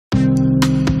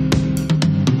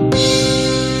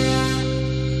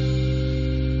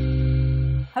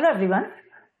everyone,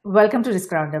 welcome to this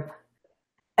roundup.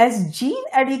 As gene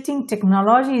editing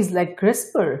technologies like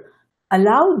CRISPR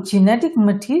allow genetic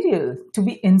material to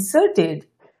be inserted,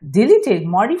 deleted,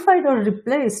 modified, or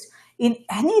replaced in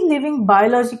any living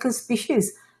biological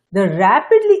species, the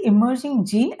rapidly emerging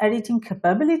gene editing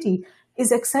capability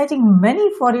is exciting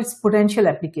many for its potential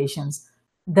applications.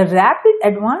 The rapid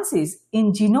advances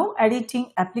in genome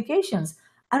editing applications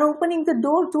are opening the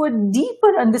door to a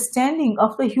deeper understanding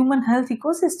of the human health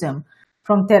ecosystem.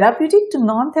 From therapeutic to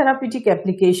non therapeutic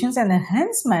applications and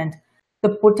enhancement, the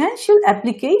potential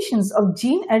applications of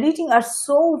gene editing are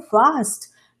so vast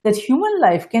that human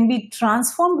life can be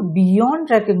transformed beyond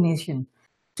recognition.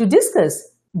 To discuss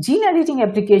gene editing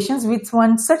applications with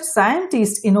one such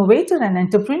scientist, innovator, and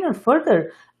entrepreneur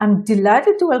further, I'm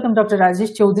delighted to welcome Dr.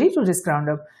 Rajesh Chaudhary to this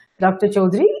roundup. Dr.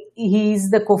 Chaudhary, he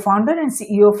is the co-founder and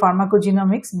CEO of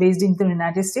Pharmacogenomics based in the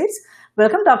United States.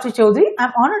 Welcome, Dr. Chaudhary.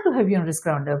 I'm honored to have you on this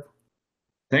roundup.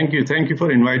 Thank you. Thank you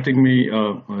for inviting me,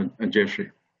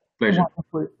 Jeffrey. Pleasure.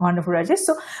 Wonderful, Rajesh.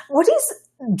 So, what is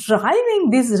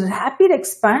driving this rapid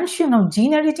expansion of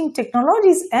gene editing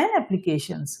technologies and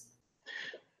applications?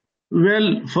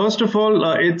 Well, first of all,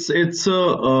 it's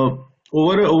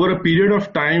over a period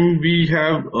of time we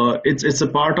have it's a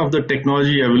part of the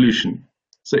technology evolution.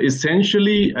 So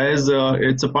essentially, as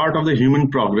it's a part of the human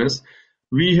progress,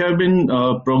 we have been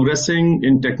progressing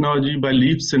in technology by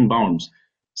leaps and bounds.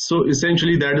 So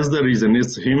essentially, that is the reason.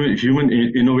 It's human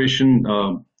innovation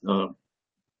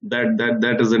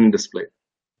that is in display.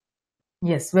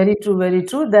 Yes, very true, very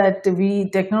true. That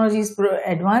technology is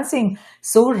advancing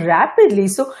so rapidly.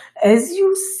 So, as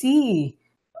you see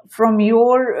from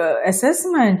your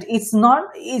assessment,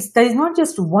 there is not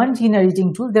just one gene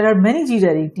editing tool. There are many gene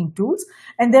editing tools,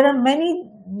 and there are many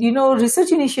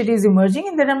research initiatives emerging,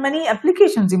 and there are many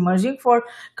applications emerging for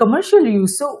commercial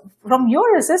use. So, from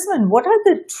your assessment, what are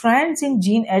the trends in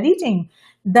gene editing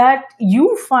that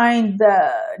you find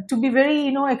to be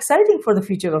very exciting for the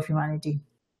future of humanity?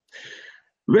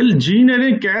 Well, gene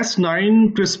editing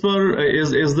Cas9 CRISPR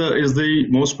is the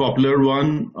most popular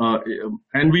one,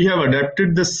 and we have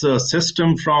adapted this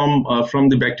system from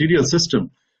the bacterial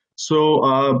system.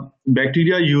 So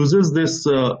bacteria uses this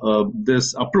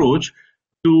approach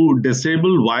to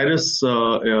disable virus.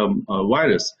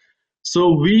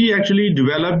 So we actually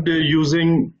developed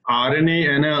using RNA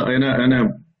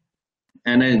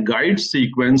and a guide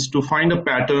sequence to find a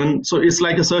pattern. So it's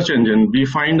like a search engine. We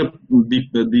find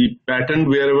the pattern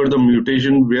wherever the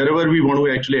mutation, wherever we want to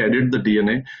actually edit the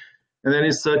DNA. And then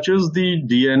it searches the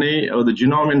DNA or the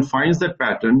genome and finds that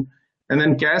pattern. And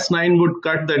then Cas9 would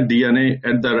cut that DNA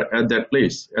at that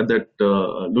place, at that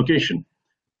location.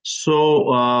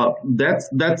 So that's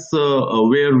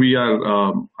where we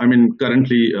are,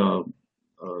 currently,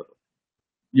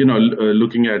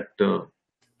 looking at.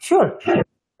 Sure.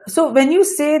 So when you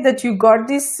say that you got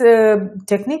this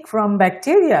technique from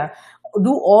bacteria,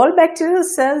 do all bacterial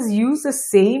cells use the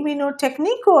same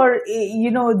technique, or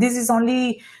this is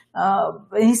only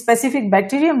any specific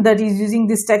bacterium that is using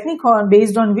this technique, or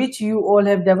based on which you all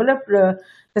have developed,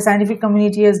 the scientific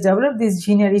community has developed these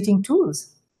gene editing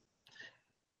tools?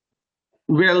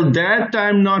 Well, that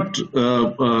I'm not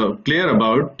clear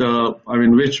about.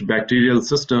 Which bacterial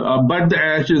system? But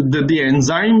the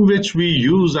enzyme which we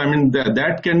use,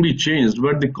 that can be changed.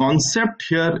 But the concept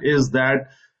here is that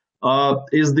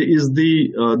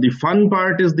the fun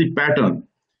part is the pattern.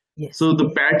 Yes. So the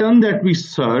pattern that we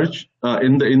search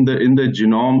in the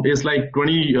genome is like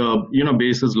 20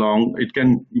 bases long. It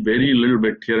can vary a little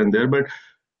bit here and there, but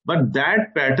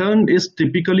that pattern is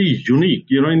typically unique,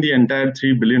 in the entire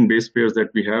 3 billion base pairs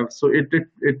that we have. So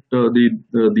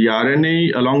the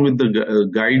RNA along with the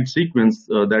guide sequence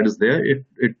that is there,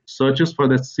 it searches for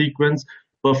that sequence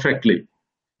perfectly,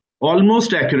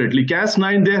 almost accurately.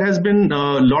 Cas9, there has been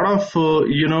a lot of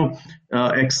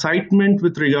excitement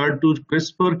with regard to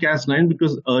CRISPR-Cas9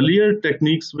 because earlier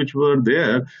techniques which were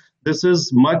there, this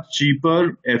is much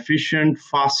cheaper, efficient,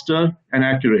 faster, and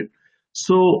accurate.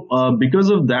 So because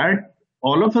of that,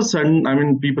 all of a sudden,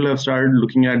 people have started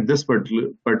looking at this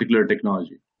particular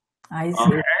technology. I see.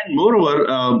 And moreover,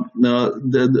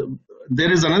 there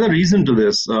is another reason to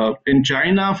this. In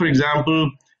China, for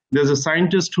example, there's a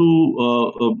scientist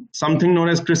who something known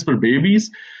as CRISPR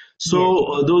babies.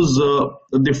 So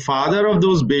the father of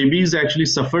those babies actually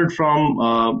suffered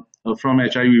from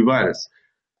HIV virus.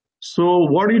 So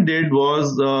what he did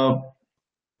was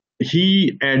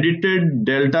he edited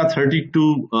Delta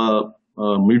 32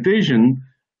 mutation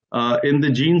in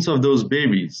the genes of those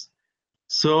babies.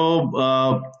 So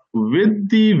with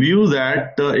the view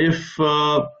that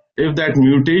if that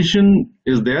mutation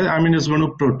is there, it's going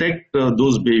to protect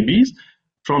those babies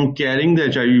from carrying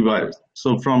the HIV virus,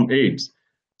 so from AIDS.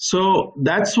 So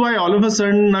that's why all of a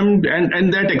sudden,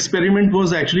 and that experiment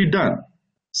was actually done.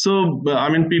 So I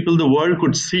mean, people, the world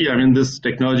could see. I mean, this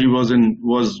technology was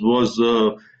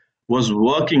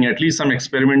working. At least some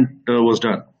experiment was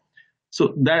done.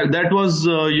 So that was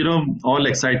all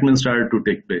excitement started to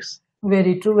take place.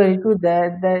 Very true, very true.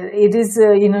 That it is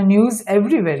news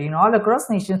everywhere, all across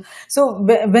nations. So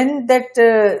when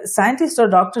that scientist or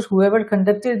doctor, whoever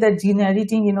conducted that gene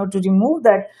editing, to remove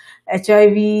that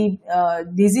HIV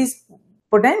disease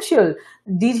potential,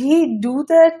 did he do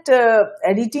that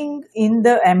editing in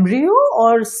the embryo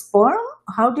or sperm?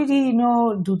 How did he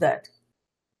do that?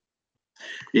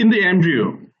 In the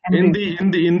embryo. In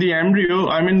the embryo,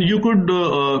 I mean, you could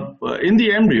in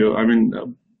the embryo, I mean,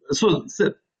 so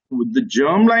the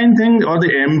germline thing, or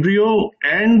the embryo,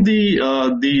 and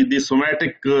the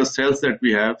somatic cells that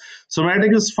we have.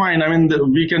 Somatic is fine. I mean,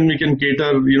 we can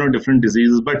cater different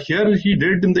diseases, but here he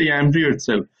did in the embryo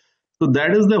itself. So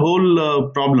that is the whole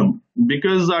problem,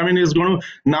 because I mean, it's going to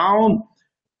now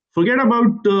forget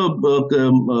about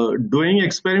doing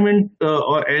experiment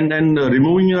and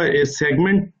removing a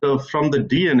segment from the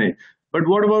DNA. But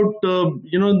what about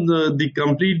the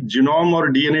complete genome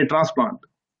or DNA transplant?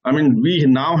 I mean, we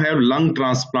now have lung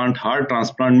transplant, heart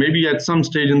transplant. Maybe at some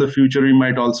stage in the future, we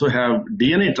might also have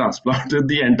DNA transplant,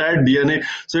 the entire DNA.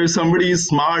 So if somebody is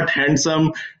smart,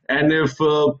 handsome, and if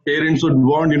parents would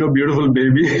want, beautiful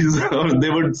babies, they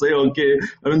would say, okay,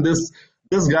 I mean, this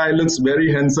guy looks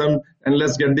very handsome, and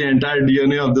let's get the entire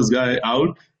DNA of this guy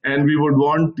out, and we would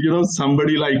want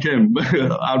somebody like him,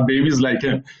 our babies like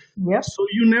him. Yep. So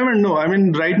you never know. I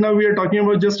mean, right now we are talking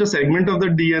about just a segment of the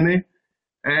DNA,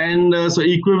 and so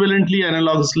equivalently,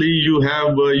 analogously, you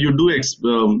have you do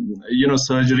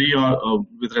surgery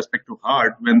with respect to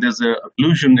heart when there's a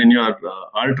occlusion in your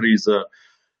arteries.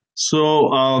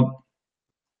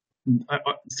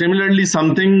 Similarly,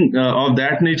 something of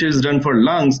that nature is done for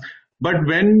lungs. But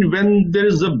when there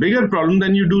is a bigger problem,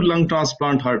 then you do lung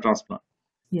transplant, heart transplant.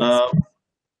 Yes.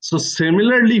 So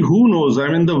similarly, who knows? I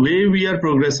mean, the way we are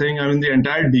progressing, I mean, the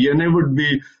entire DNA would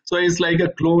be, so it's like a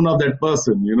clone of that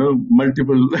person,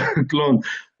 multiple clones.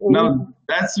 Now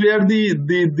that's where the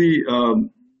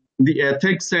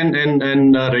ethics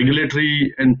and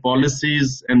regulatory and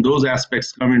policies and those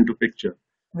aspects come into picture.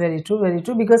 Very true, very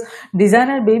true. Because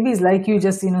designer babies, like you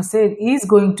just said, is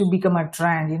going to become a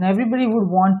trend. Everybody would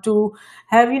want to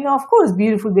have, of course,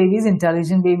 beautiful babies,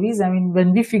 intelligent babies. I mean,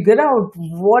 when we figure out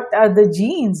what are the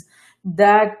genes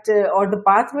that or the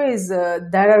pathways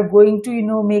that are going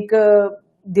to make a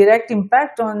direct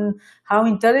impact on how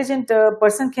intelligent a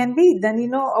person can be,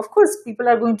 then of course people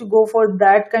are going to go for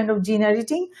that kind of gene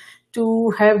editing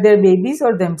to have their babies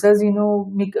or themselves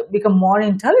become more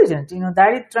intelligent.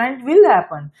 That trend will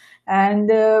happen, and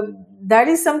that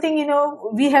is something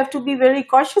we have to be very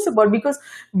cautious about, because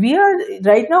we are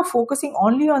right now focusing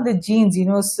only on the genes,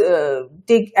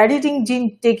 editing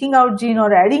gene, taking out gene,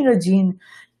 or adding a gene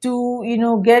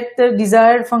to get the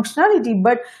desired functionality.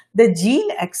 But the gene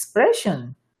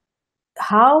expression,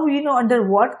 how under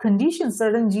what conditions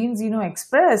certain genes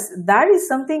express, that is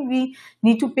something we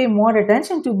need to pay more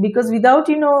attention to, because without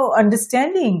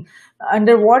understanding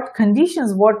under what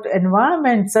conditions, what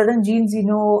environment certain genes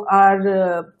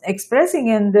are expressing,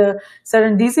 and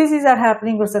certain diseases are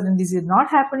happening or certain diseases not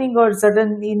happening, or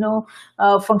certain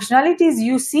functionalities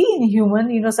you see in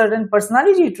human, certain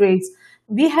personality traits,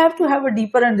 we have to have a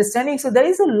deeper understanding. So there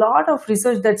is a lot of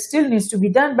research that still needs to be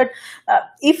done. But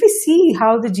if we see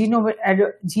how the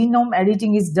genome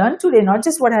editing is done today, not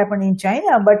just what happened in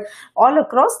China, but all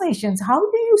across nations, how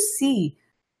do you see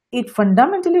it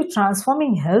fundamentally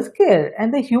transforming healthcare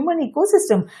and the human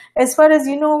ecosystem, as far as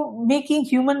making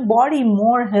human body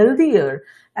more healthier,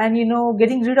 and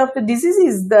getting rid of the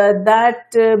diseases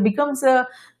that becomes a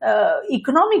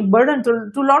economic burden to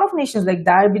a lot of nations, like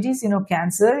diabetes,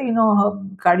 cancer,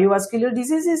 cardiovascular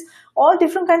diseases, all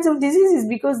different kinds of diseases,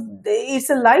 because it's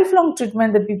a lifelong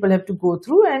treatment that people have to go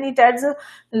through, and it adds a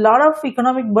lot of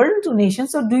economic burden to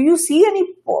nations. So do you see any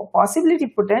possibility,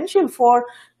 potential for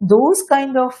those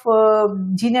kind of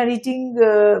gene editing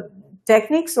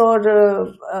techniques or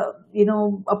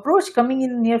approach coming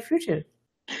in the near future?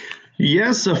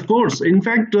 Yes, of course. In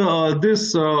fact,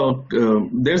 there's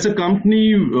a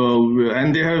company,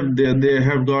 and they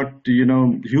have got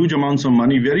huge amounts of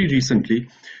money very recently.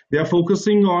 They are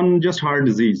focusing on just heart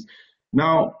disease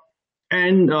now,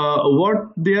 and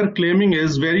what they are claiming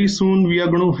is very soon we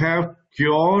are going to have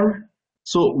cure.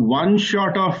 So one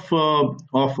shot of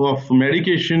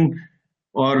medication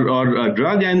or a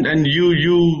drug, and you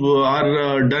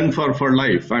are done for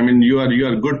life. I mean, you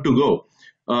are good to go.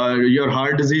 your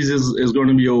heart disease is going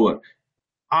to be over.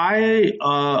 I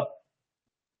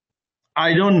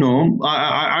I don't know.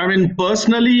 I mean,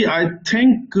 personally, I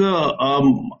think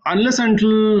unless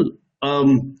until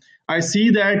I see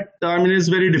that, I mean, it's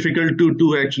very difficult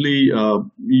to actually,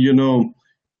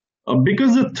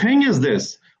 because the thing is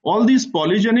this: all these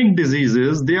polygenic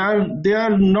diseases, they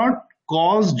are not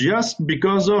caused just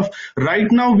because of.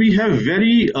 Right now, we have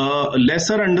very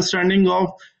lesser understanding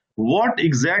of what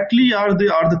exactly are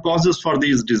the causes for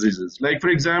these diseases. Like, for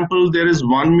example, there is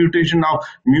one mutation. Now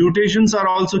mutations are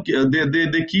also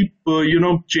they keep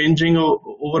changing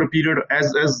over a period.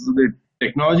 As the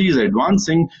technology is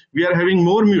advancing, we are having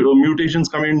more mutations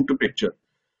coming into picture.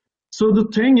 So the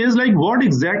thing is, like, what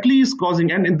exactly is causing,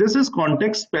 and this is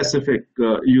context specific,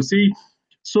 you see.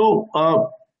 So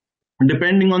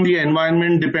depending on the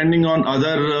environment, depending on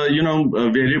other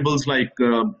variables like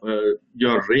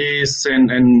your race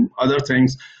and other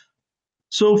things.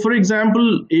 So for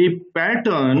example, a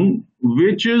pattern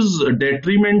which is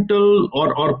detrimental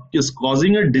or is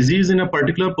causing a disease in a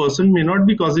particular person may not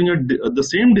be causing the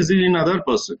same disease in other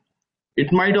person.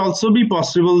 It might also be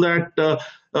possible that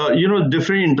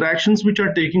different interactions which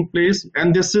are taking place,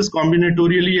 and this is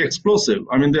combinatorially explosive.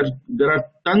 I mean, there are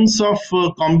tons of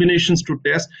combinations to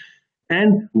test,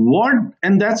 and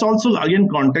that's also again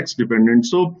context dependent.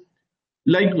 So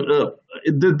like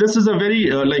this is a very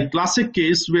like classic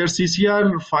case where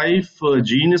CCR5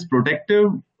 gene is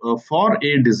protective for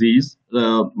a disease,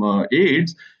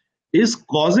 AIDS, is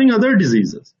causing other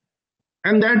diseases.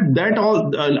 And that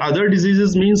all other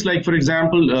diseases means, like, for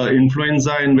example,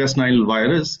 influenza and West Nile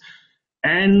virus.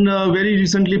 And very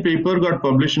recently paper got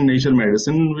published in Nature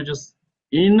Medicine, which is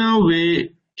in a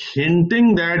way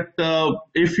hinting that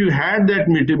if you had that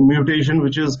mutation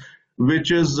which is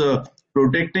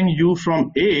protecting you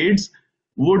from AIDS,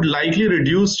 would likely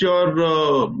reduce your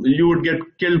you would get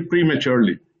killed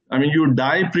prematurely. I mean, you would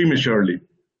die prematurely.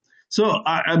 So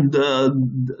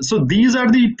so these are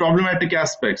the problematic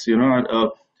aspects,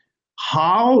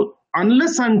 how,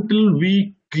 unless until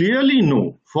we clearly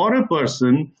know for a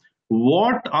person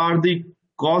what are the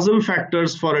causal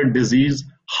factors for a disease,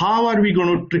 how are we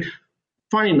going to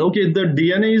fine, okay, the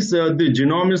DNA is the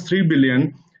genome is 3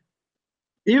 billion.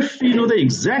 If we know the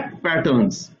exact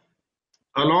patterns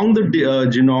along the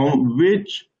genome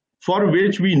which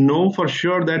we know for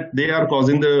sure that they are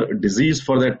causing the disease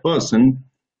for that person,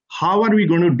 how are we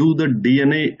going to do the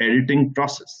DNA editing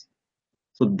process?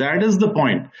 So that is the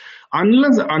point.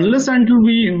 Unless until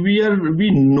we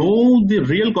know the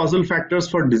real causal factors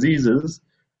for diseases,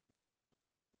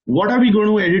 what are we going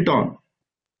to edit on?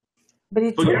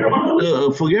 Forget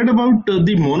about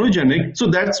the monogenic. So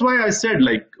that's why I said,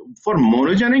 like, for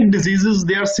monogenic diseases,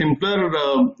 they are simpler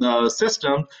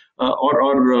systems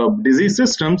or disease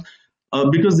systems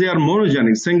because they are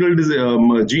monogenic. Single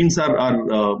genes are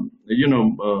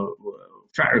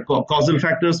causal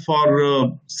factors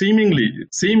for seemingly.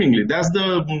 That's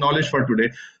the knowledge for today.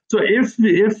 So if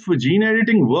gene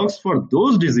editing works for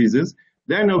those diseases,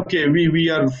 then okay, we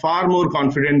are far more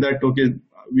confident that okay,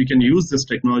 we can use this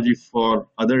technology for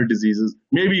other diseases,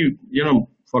 maybe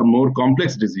for more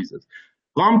complex diseases.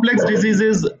 Complex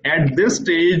diseases at this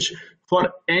stage,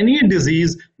 for any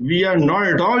disease, we are not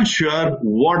at all sure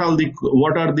what are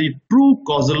the true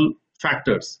causal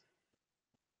factors.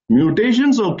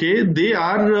 Mutations, okay, they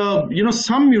are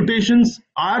some mutations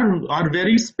are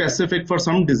very specific for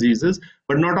some diseases,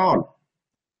 but not all.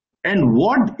 And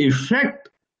what effect,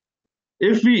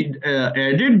 if we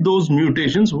edit those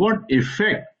mutations, what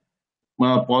effect,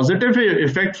 positive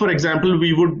effect, for example,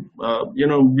 we would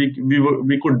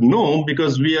we could know,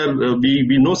 because we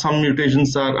know some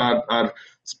mutations are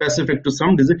specific to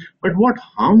some disease, but what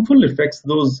harmful effects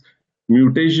those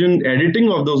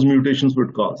editing of those mutations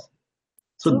would cause.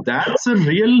 So that's a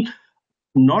real,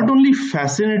 not only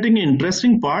fascinating,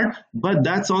 interesting part, but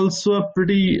that's also a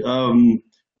pretty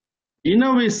in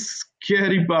a way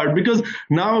scary part, because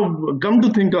now come to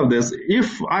think of this,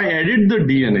 if I edit the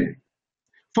DNA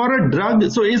for a drug,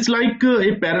 so it's like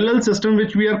a parallel system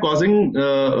which we are causing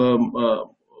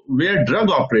where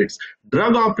drug operates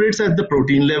at the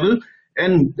protein level,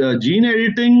 and gene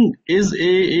editing is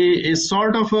a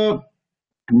sort of a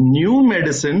new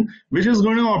medicine which is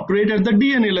going to operate at the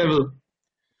DNA level.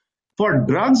 For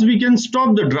drugs, we can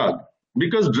stop the drug,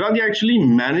 because drug actually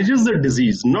manages the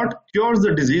disease, not cures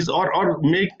the disease or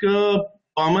make a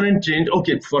permanent change.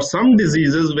 Okay, for some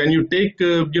diseases, when you take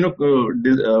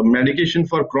medication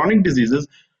for chronic diseases,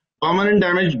 permanent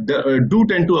damage do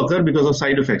tend to occur because of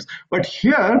side effects. But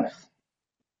here,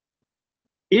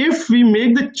 if we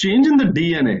make the change in the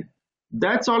DNA,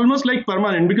 that's almost like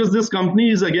permanent, because this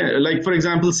company is, again, like for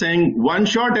example, saying one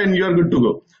shot and you are good to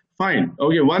go. Fine,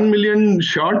 okay, 1 million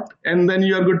shot and then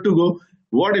you are good to go.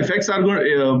 What effects are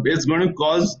going is going to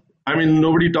cause? I mean,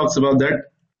 nobody talks about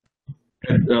that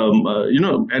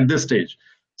at this stage.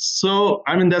 So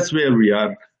I mean, that's where we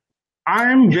are.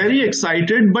 I'm very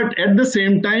excited, but at the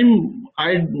same time,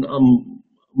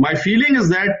 my feeling is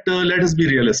that let us be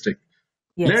realistic.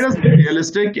 Let Yes. us be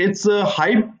realistic. It's a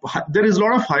hype. There is a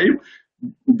lot of hype.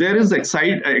 There is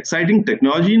exciting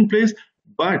technology in place,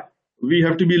 but we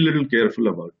have to be a little careful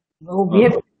about Oh, we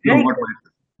have to be very what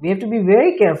we have to be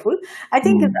very careful. I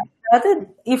think might. rather,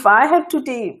 if I have to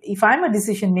take, if I'm a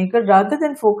decision maker, rather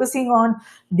than focusing on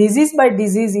disease by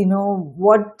disease,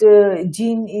 what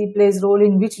gene plays role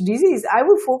in which disease, I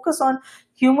would focus on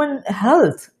human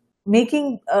health,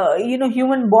 making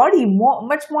human body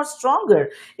much more stronger,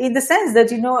 in the sense that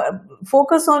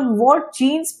focus on what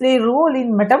genes play role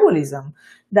in metabolism.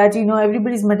 That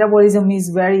everybody's metabolism is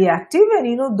very active,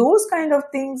 and those kind of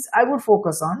things I would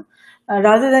focus on,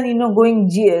 rather than going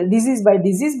disease by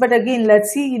disease. But again,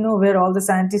 let's see where all the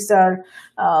scientists are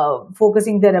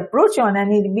focusing their approach on.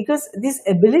 And because this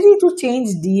ability to change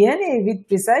DNA with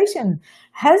precision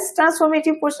has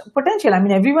transformative potential. I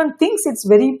mean, everyone thinks it's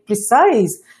very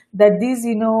precise, that these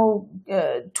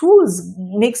tools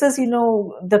makes us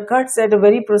the cuts at a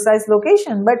very precise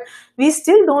location, but we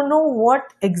still don't know what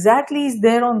exactly is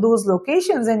there on those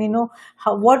locations, and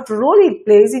what role it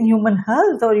plays in human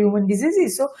health or human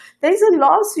diseases. So there is a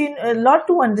lot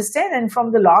to understand, and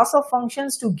from the loss of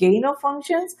functions to gain of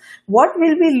functions, what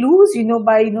will we lose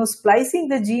by splicing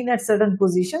the gene at certain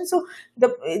positions. So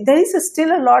there is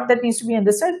still a lot that needs to be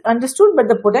understood, but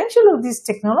the potential of this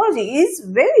technology is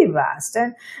very vast.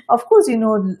 And of course,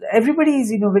 everybody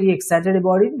is very excited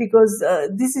about it, because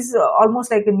this is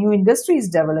almost like a new industry is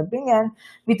developing, and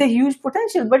with a huge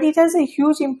potential. But it has a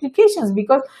huge implications,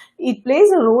 because it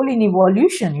plays a role in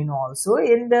evolution also.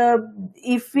 And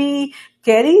if we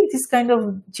carry this kind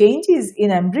of changes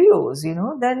in embryos,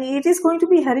 then it is going to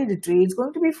be hereditary. It's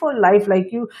going to be for life,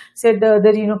 like you said,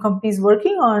 that companies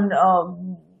working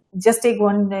on, just take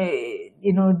one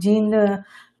gene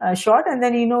shot, and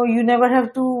then you never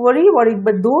have to worry about it.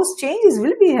 But those changes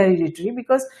will be hereditary,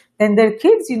 because then their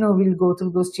kids will go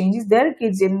through those changes, their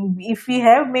kids. And if we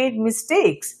have made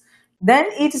mistakes, then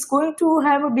it is going to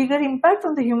have a bigger impact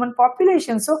on the human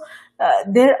population. So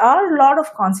there are a lot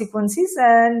of consequences,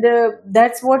 and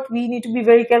that's what we need to be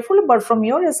very careful about. From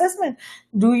your assessment,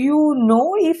 do you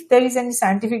know if there is any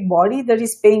scientific body that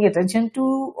is paying attention to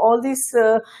all this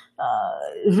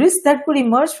risk that could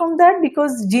emerge from that?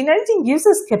 Because gene editing gives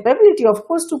us capability, of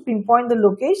course, to pinpoint the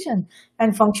location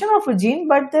and function of a gene,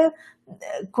 but the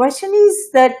question is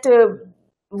that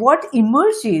what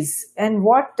emerges, and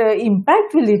what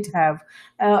impact will it have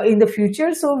in the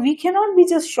future. So we cannot be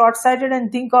just short-sighted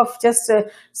and think of just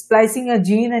splicing a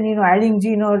gene, and adding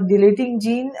gene or deleting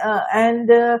gene, and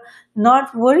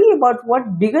not worry about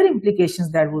what bigger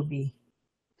implications that would be.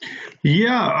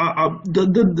 Yeah,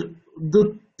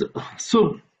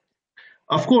 so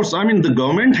of course, I mean, the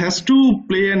government has to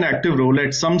play an active role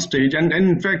at some stage, and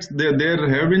in fact, there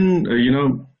have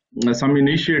been some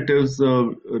initiatives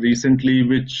recently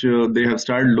which they have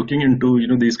started looking into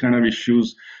these kind of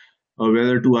issues,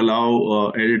 whether to allow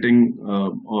editing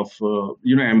of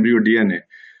embryo DNA.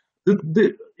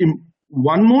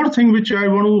 One more thing which I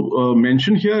want to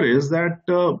mention here is that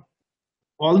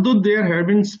although there have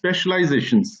been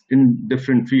specializations in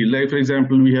different fields, like for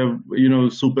example, we have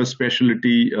super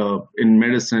specialty in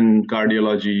medicine,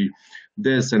 cardiology,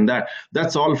 this and that.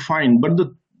 That's all fine, but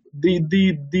the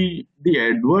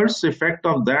adverse effect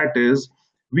of that is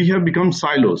we have become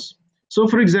silos. So,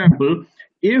 for example,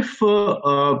 if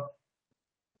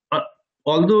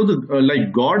although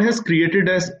like God has created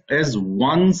as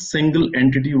one single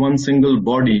entity, one single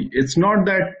body, it's not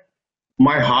that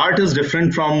my heart is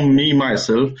different from me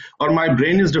myself, or my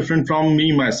brain is different from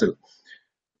me myself.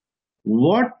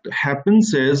 What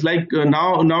happens is, like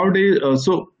nowadays,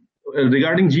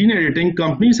 regarding gene editing,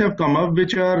 companies have come up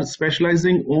which are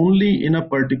specializing only in a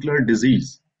particular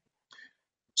disease.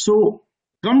 So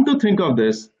come to think of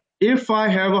this, if I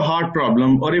have a heart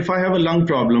problem or if I have a lung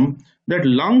problem, that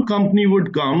lung company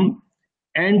would come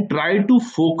and try to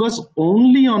focus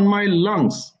only on my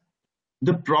lungs.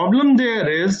 The problem there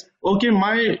is, okay,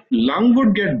 my lung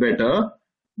would get better,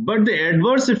 but the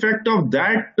adverse effect of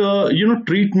that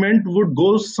treatment would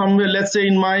go somewhere, let's say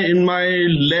in my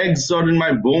legs or in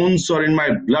my bones or in my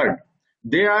blood.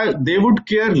 They would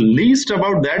care least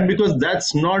about that, because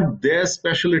that's not their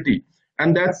specialty.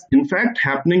 And that's in fact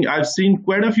happening. I've seen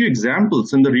quite a few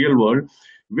examples in the real world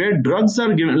where drugs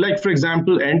are given, like for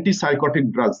example,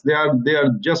 antipsychotic drugs, they are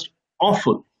just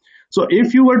awful. So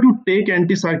if you were to take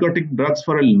antipsychotic drugs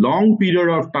for a long period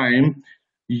of time,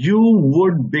 you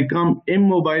would become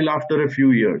immobile after a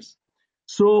few years.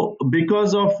 So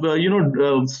because of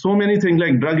so many things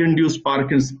like drug-induced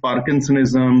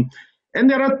Parkinsonism, and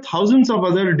there are thousands of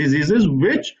other diseases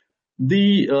which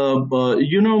the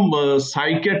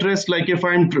psychiatrist, like if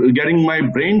I'm getting my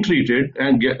brain treated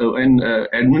and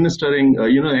administering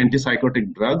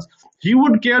antipsychotic drugs, he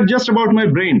would care just about my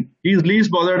brain. He's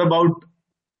least bothered about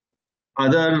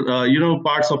other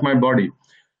parts of my body.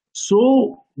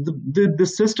 So the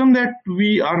system that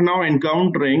we are now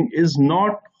encountering is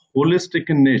not holistic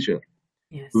in nature.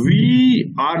 Yes.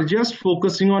 We are just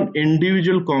focusing on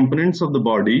individual components of the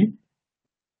body,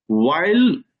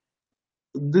 while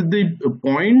the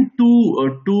point to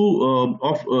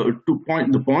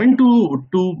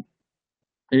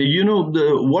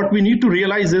what we need to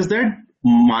realize is that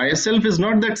myself is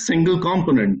not that single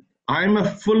component. I'm a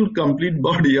full complete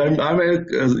body. I'm a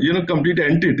complete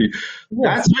entity. Yes.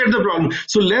 That's where the problem.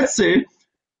 So let's say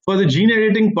for the gene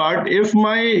editing part, if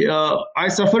I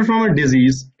suffer from a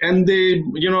disease and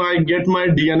I get my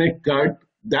DNA cut,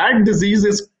 that disease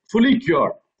is fully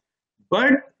cured.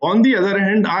 But on the other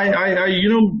hand, I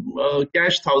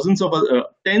catch tens of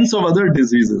other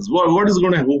diseases. What is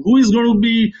going to, who is going to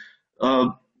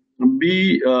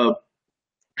be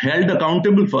held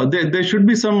accountable for? There should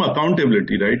be some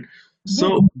accountability, right?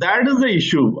 So that is the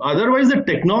issue. Otherwise, the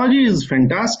technology is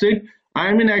fantastic.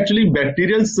 I mean, actually,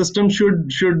 bacterial system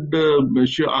that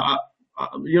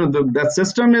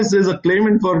system is a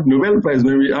claimant for Nobel Prize.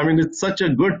 Maybe. I mean, it's such a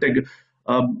good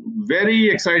very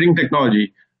exciting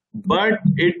technology, but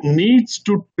it needs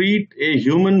to treat a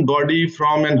human body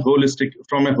from a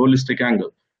holistic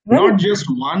angle. Not just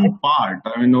one part.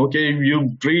 I mean, okay,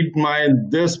 you treat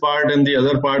this part and the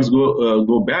other parts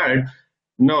go bad.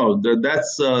 No,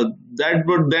 that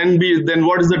would then be, then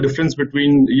what is the difference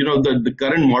between the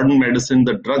current modern medicine,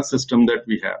 the drug system that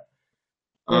we have?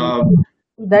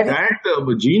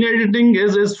 Gene editing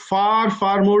is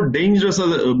far more dangerous,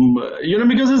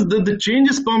 because the change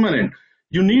is permanent.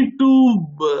 You need to,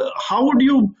 how would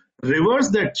you reverse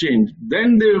that change?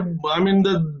 Then they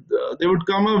would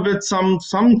come up with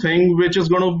something which is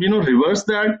going to reverse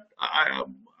that. I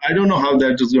don't know how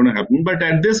that is going to happen, but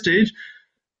at this stage,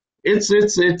 it's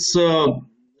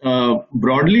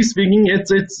broadly speaking,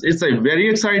 it's a very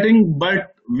exciting,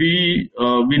 but we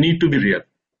need to be real.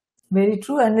 Very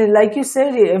true. And like you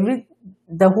said,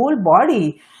 the whole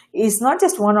body is not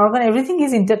just one organ. Everything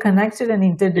is interconnected and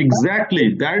interdependent.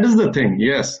 Exactly. That is the thing.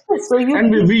 Yes. So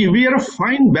we are a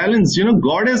fine balance.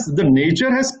 The nature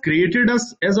has created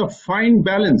us as a fine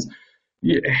balance.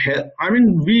 I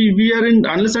mean, we are in,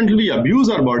 unless until we abuse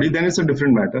our body, then it's a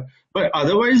different matter. But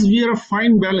otherwise, we are a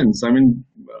fine balance. I mean,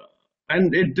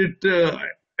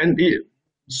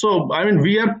 so I mean,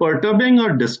 we are perturbing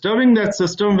or disturbing that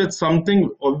system with something,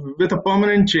 with a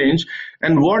permanent change,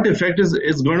 and what effect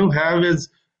is going to have is,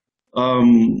 I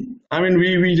mean,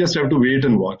 we just have to wait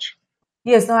and watch.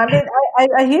 Yes, no, I mean,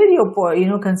 I hear your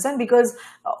concern, because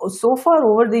so far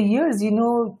over the years,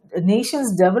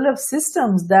 nations developed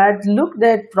systems that looked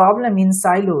at problem in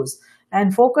silos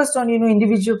and focused on,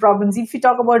 individual problems. If we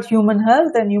talk about human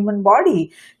health and human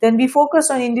body, then we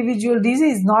focus on individual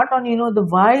disease, not on, the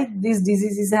why this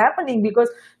disease is happening,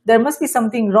 because there must be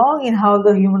something wrong in how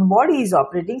the human body is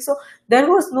operating. So there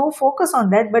was no focus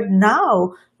on that. But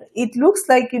now it looks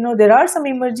like, there are some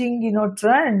emerging,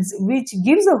 trends, which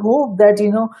gives a hope that,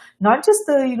 not just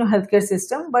the, healthcare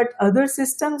system, but other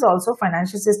systems also,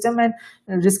 financial system and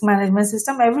risk management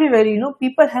system everywhere,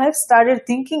 people have started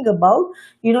thinking about,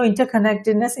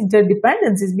 interconnectedness,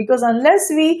 interdependencies, because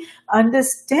unless we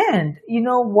understand,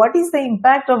 what is the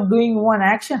impact of doing one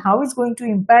action, how it's going to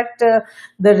impact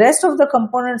the rest of the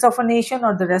components of a nation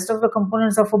or the rest of the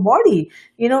components of a body,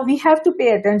 we have to pay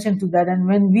attention to that. And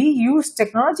when we use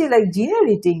technology like gene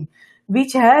editing,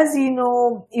 which has,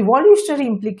 evolutionary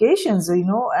implications,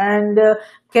 and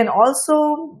can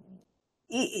also,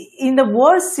 in the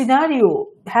worst scenario,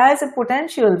 has a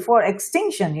potential for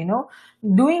extinction,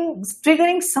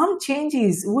 triggering some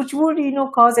changes which would,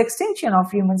 cause extinction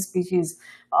of human species.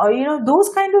 Those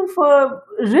kind of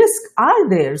risks are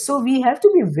there. So we have to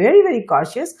be very, very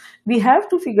cautious. We have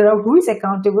to figure out who is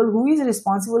accountable, who is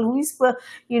responsible, who is,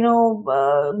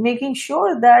 making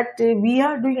sure that we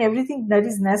are doing everything that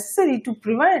is necessary to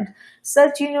prevent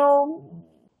such,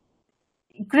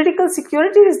 critical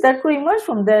securities that could emerge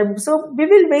from there. So we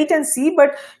will wait and see,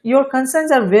 but your concerns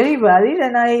are very valid,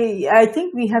 and I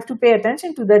think we have to pay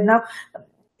attention to that. Now,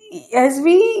 as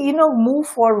we move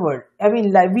forward, I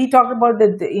mean, like we talked about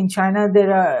that in China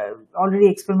there are already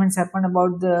experiments happen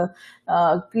about the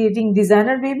creating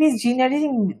designer babies, gene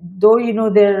editing, though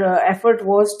their effort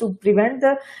was to prevent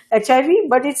the HIV,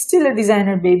 but it's still a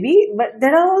designer baby. But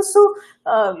there are also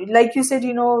like you said,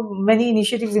 many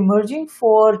initiatives emerging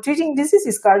for treating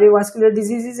diseases, cardiovascular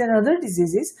diseases and other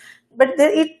diseases. But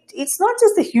it's not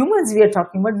just the humans we are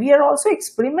talking about, we are also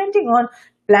experimenting on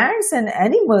plants and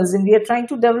animals, and we are trying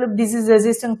to develop disease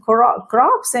resistant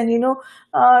crops, and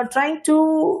trying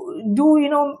to do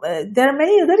there are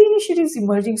many other initiatives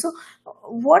emerging. So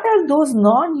what are those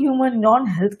non-human,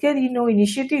 non-healthcare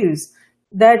initiatives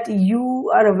that you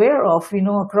are aware of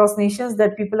across nations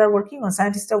that people are working on,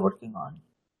 scientists are working on?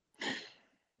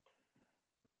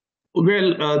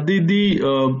 Well, the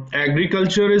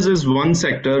agriculture is one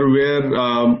sector where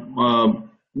our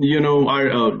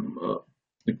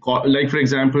like for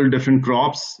example different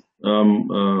crops,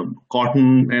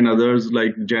 cotton and others,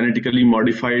 like genetically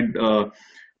modified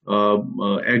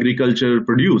agriculture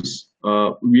produce.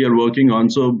 We are working on.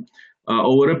 So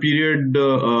over a period,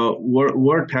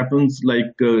 what happens,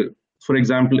 like for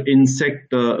example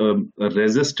insect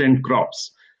resistant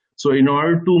crops. So in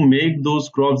order to make those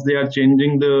crops, they are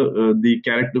changing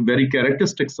the very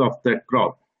characteristics of that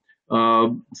crop. I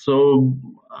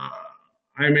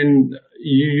mean,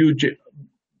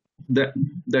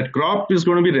 that crop is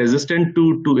going to be resistant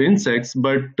to insects,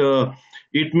 but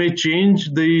it may change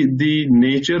the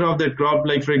nature of that crop.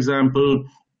 Like for example,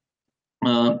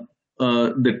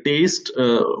 the taste,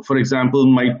 for example,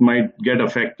 might get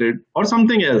affected or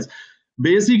something else.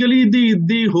 Basically,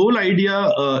 the whole idea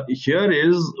here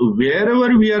is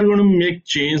wherever we are going to make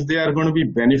change, there are going to be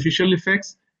beneficial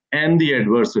effects and the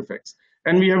adverse effects,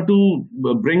 and we have to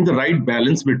bring the right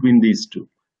balance between these two.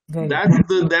 Very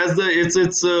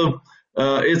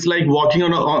It's like walking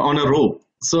on a rope.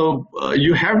 So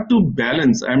you have to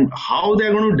balance, and how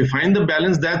they're going to define the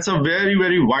balance, that's a very,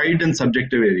 very wide and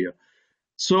subjective area.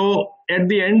 So at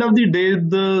the end of the day,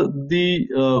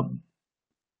 the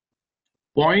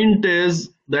point is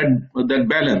that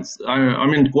balance. I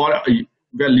mean,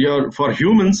 for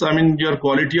humans, I mean, your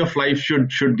quality of life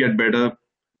should get better.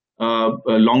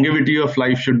 Longevity of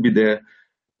life should be there.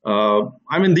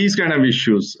 I mean, these kind of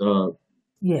issues.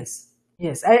 Yes,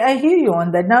 yes, I hear you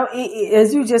on that. Now,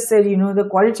 as you just said, the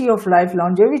quality of life,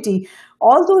 longevity,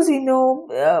 all those,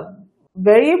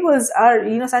 variables are,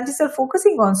 scientists are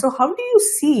focusing on. So, how do you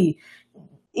see,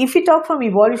 if we talk from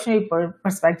evolutionary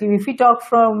perspective, if we talk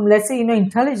from, let's say,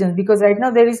 intelligence, because right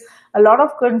now there is a lot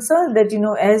of concern that,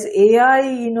 as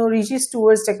AI, reaches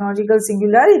towards technological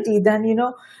singularity, then,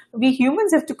 we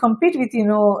humans have to compete with,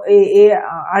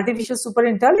 artificial super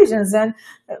intelligence. And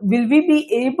will we be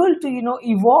able to,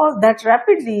 evolve that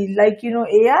rapidly like,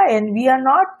 AI? And we are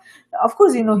not, of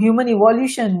course, human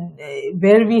evolution,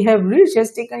 where we have reached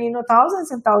has taken,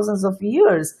 thousands and thousands of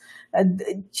years.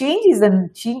 Changes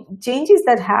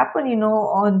that happen,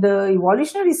 on the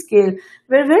evolutionary scale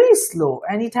were very slow,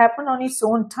 and it happened on its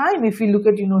own time. If we look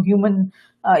at, human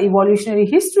evolutionary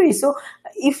history, so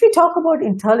if we talk about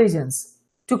intelligence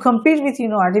to compete with,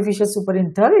 artificial super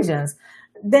intelligence,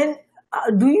 then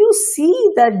do you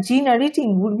see that gene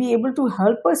editing would be able to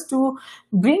help us to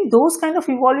bring those kind of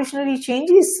evolutionary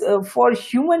changes for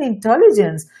human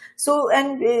intelligence, so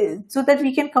that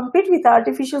we can compete with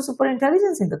artificial super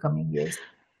intelligence in the coming years?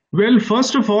 Well,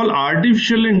 first of all,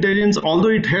 artificial intelligence,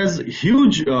 although it has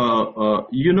huge,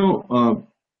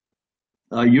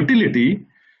 utility,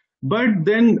 but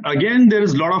then again, there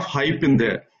is a lot of hype in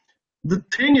there. The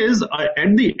thing is,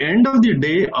 at the end of the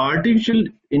day, artificial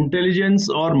intelligence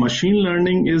or machine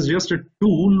learning is just a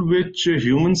tool which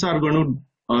humans are going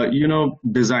to,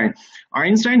 design.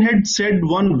 Einstein had said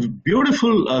one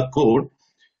beautiful quote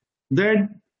that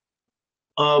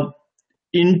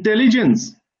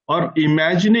intelligence or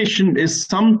imagination is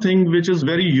something which is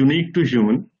very unique to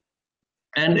human,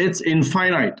 and it's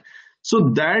infinite.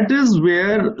 So that is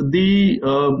where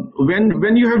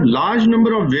when you have large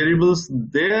number of variables,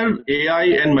 there AI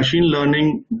and machine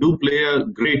learning do play a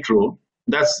great role.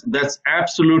 That's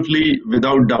absolutely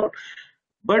without doubt.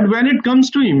 But when it comes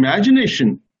to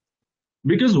imagination,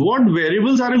 because what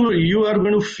variables you are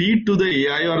going to feed to the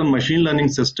AI or machine learning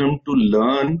system to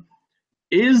learn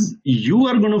is you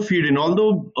are going to feed in.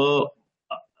 Although,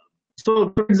 so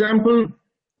for example,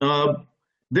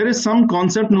 there is some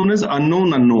concept known as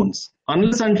unknown unknowns.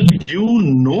 Unless until you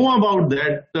know about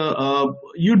that,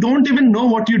 you don't even know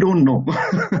what you don't know.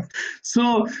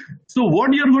 so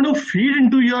what you're going to feed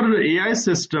into your AI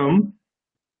system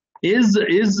is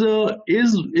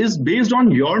based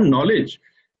on your knowledge.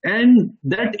 and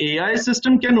that AI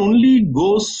system can only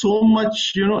go so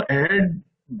much, ahead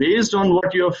based on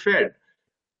what you're fed.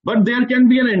 But there can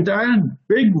be an entire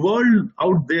big world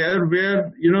out there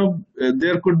where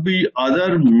there could be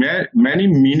other many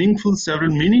meaningful, several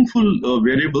meaningful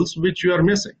variables which you are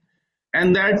missing,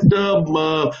 and that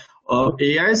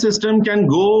AI system can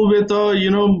go with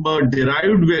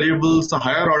derived variables,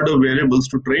 higher order variables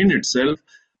to train itself.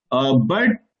 But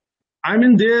I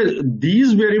mean,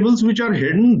 these variables which are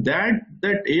hidden, that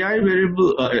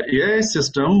AI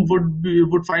system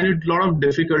would find it a lot of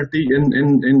difficulty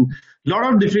in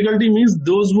lot of difficulty means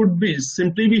those would be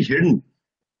simply be hidden.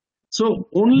 So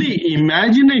only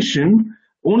imagination,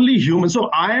 only human. So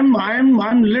I'm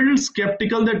little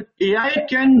skeptical that AI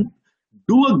can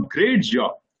do a great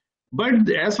job. But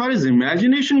as far as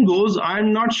imagination goes,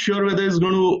 I'm not sure whether it's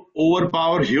going to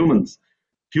overpower humans.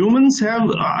 Humans have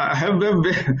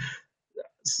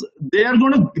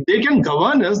they can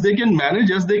govern us, they can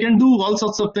manage us, they can do all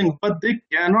sorts of things, but they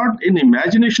cannot, in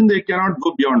imagination, they cannot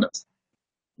go beyond us.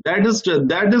 That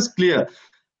is clear.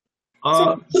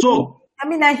 So, So I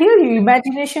mean, I hear you.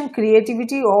 Imagination,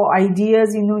 creativity, or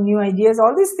ideas, new ideas,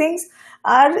 all these things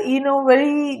are,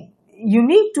 very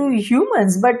unique to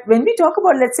humans. But when we talk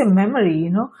about, let's say, memory,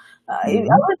 mhm.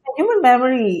 our human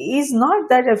memory is not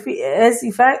that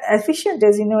efficient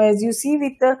as, as you see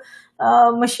with the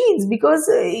machines, because,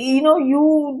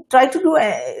 you try to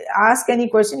ask any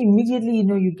question immediately,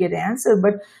 you get an answer.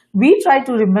 But we try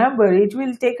to remember, it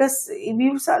will take us, a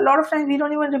lot of times we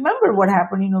don't even remember what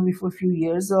happened, before a few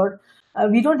years, or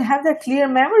we don't have that clear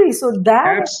memory. So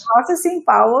that abs- processing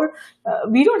power,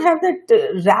 we don't have that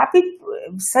rapid,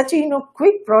 such a,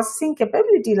 quick processing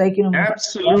capability like, machine.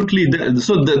 Absolutely.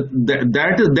 So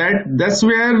that's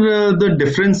where the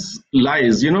difference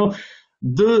lies.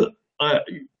 The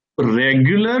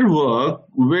regular work,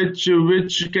 which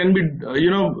can be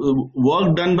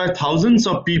work done by thousands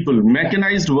of people,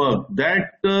 mechanized work,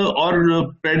 that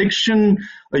or prediction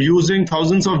using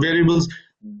thousands of variables,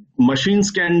 machines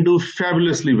can do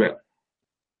fabulously well.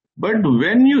 But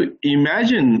when you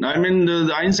imagine, I mean,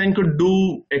 Einstein could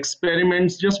do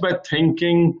experiments just by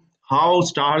thinking how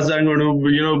stars are going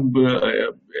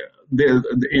to, they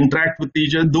interact with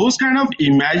each other. Those kind of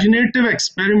imaginative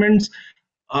experiments,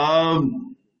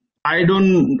 I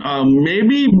don't.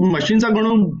 Maybe machines are going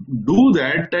to do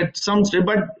that at some stage,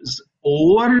 but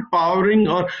overpowering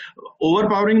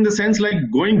in the sense like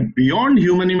going beyond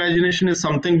human imagination is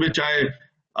something which I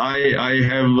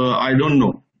have I don't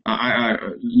know.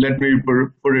 Let me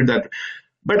put it that.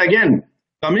 But again,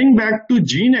 coming back to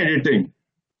gene editing,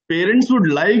 parents would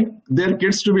like their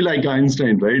kids to be like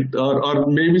Einstein, right? Or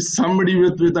maybe somebody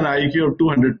with an IQ of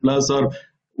 200 plus or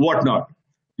whatnot.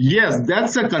 Yes,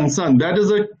 that's a concern. That is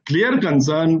a clear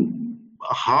concern.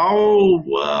 How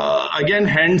again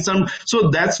handsome. So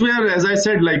that's where, as I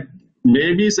said, like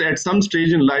maybe at some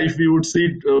stage in life we would see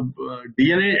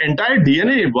DNA, entire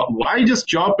DNA. Why just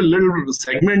chop a little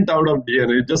segment out of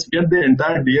DNA? Just get the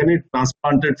entire DNA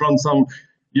transplanted from some,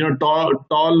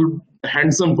 tall,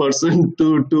 handsome person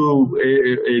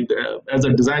as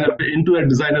a designer into a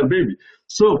designer baby.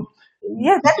 So,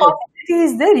 Yeah, that so possibility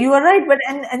is there. You are right, but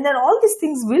and then all these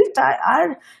things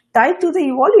are tied to the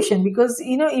evolution, because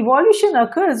evolution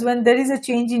occurs when there is a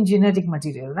change in genetic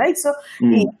material, right? So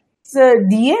mm, it's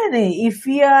DNA. If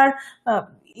we are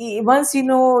once,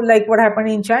 like what happened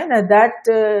in China, that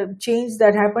change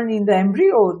that happened in the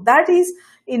embryo, that is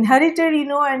inherited,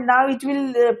 and now it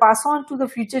will pass on to the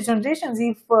future generations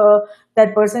if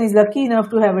that person is lucky enough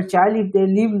to have a child, if they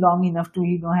live long enough to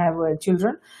have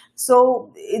children.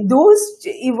 So those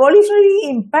evolutionary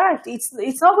impact, it's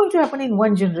not going to happen in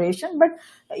one generation, but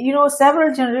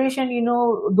several generation,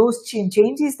 those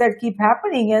changes that keep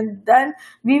happening, and then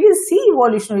we will see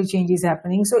evolutionary changes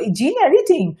happening. So gene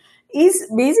editing is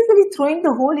basically throwing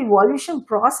the whole evolution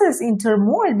process in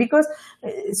turmoil, because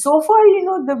so far,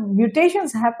 the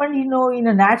mutations happen, in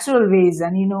a natural ways,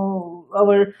 and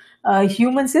our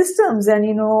human systems and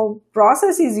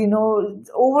processes,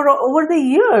 over the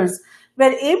years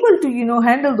were able to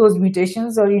handle those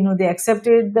mutations, or they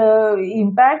accepted the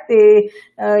impact, they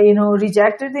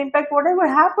rejected the impact, whatever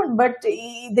happened. But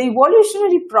the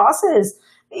evolutionary process,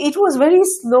 it was very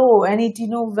slow, and it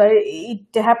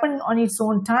happened on its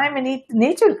own time, and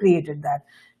nature created that.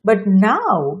 But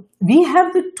now we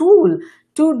have the tool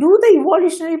to do the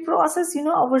evolutionary process,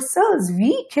 ourselves.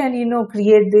 We can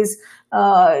create this,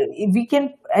 we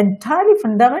can entirely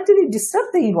fundamentally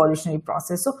disrupt the evolutionary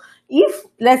process. So if,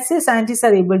 let's say, scientists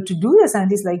are able to do, the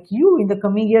scientists like you in the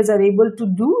coming years are able to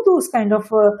do those kind of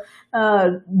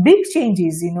big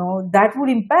changes, that would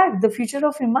impact the future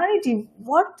of humanity.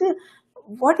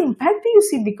 what impact do you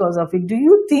see because of it? Do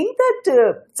you think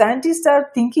that scientists are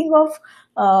thinking of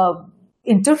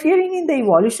interfering in the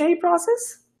evolutionary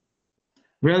process?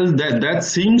 Well, that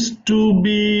seems to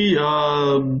be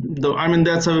I mean,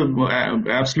 that's a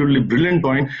absolutely brilliant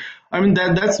point. I mean,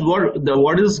 that's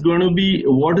what is going to be,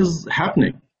 what is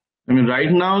happening. I mean,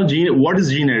 right now, what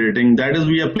is gene editing? That is,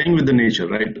 we are playing with the nature,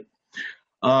 right?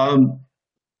 Um,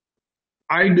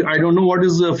 I don't know what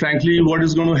is frankly what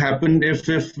is going to happen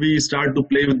if we start to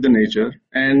play with the nature,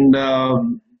 and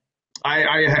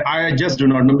I just do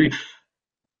not know.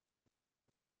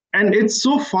 And it's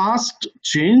so fast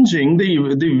changing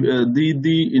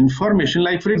the information.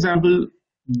 Like, for example,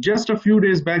 just a few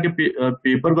days back, a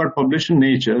paper got published in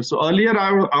Nature. So earlier,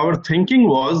 our thinking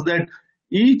was that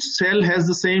each cell has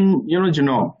the same,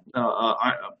 genome.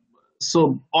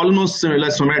 So almost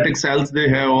similar somatic cells, they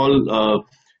have all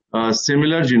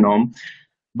similar genome.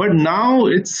 But now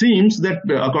it seems that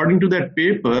according to that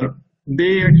paper,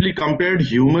 they actually compared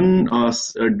human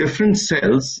different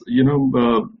cells,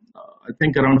 I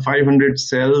think around 500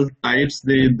 cell types.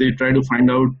 They try to find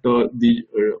out the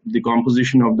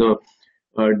composition of the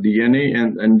DNA,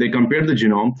 and they compared the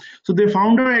genome. So they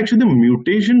found out actually the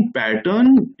mutation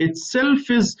pattern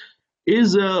itself is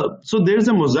so there's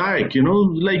a mosaic,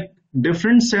 like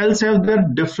different cells have their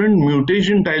different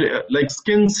mutation type, like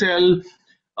skin cell,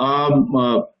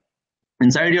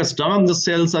 inside your stomach the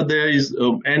cells are there,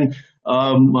 and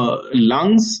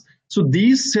lungs. So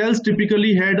these cells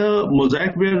typically had a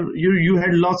mosaic where you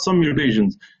had lots of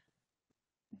mutations.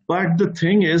 But the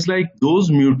thing is, like,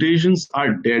 those mutations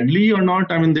are deadly or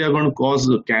not. I mean, they are going to cause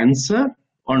cancer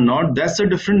or not. That's a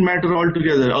different matter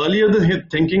altogether. Earlier, the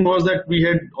thinking was that we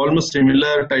had almost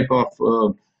similar type of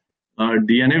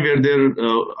DNA where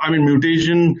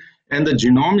mutation and the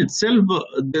genome itself,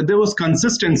 there was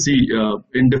consistency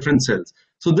in different cells.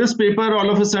 So this paper all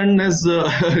of a sudden has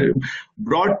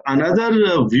brought another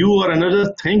view or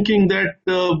another thinking that,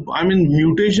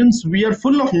 mutations, we are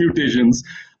full of mutations.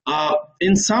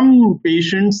 In some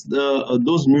patients,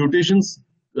 those mutations,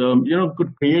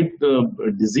 could create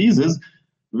diseases,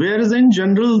 whereas in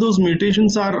general, those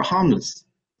mutations are harmless.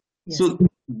 Yes. So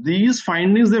these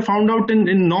findings they found out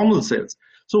in normal cells.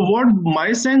 So what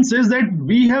my sense is that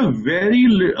we have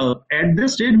at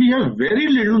this stage, we have very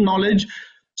little knowledge.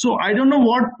 So I don't know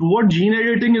what gene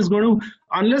editing is going to,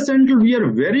 unless until we are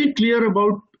very clear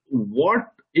about what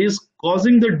is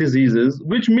causing the diseases,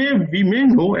 which we may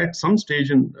know at some stage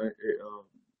in,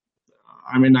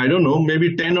 I don't know,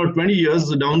 maybe 10 or 20 years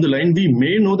down the line, we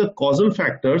may know the causal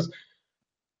factors.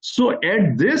 So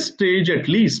at this stage, at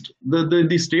least,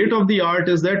 the state of the art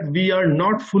is that we are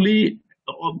not fully,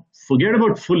 forget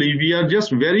about fully, we are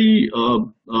just very,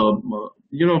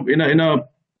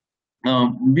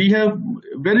 we have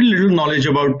very little knowledge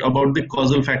about the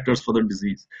causal factors for the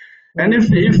disease. And if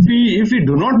we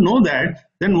do not know that,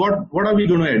 then what are we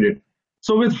going to edit?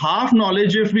 So with half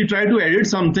knowledge, if we try to edit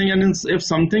something and if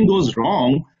something goes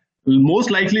wrong, most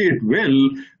likely it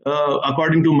will,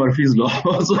 according to Murphy's law.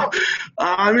 So,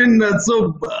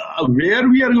 where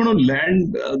we are going to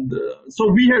land,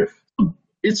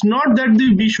 it's not that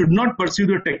we should not pursue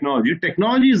the technology.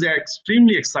 Technology is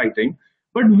extremely exciting,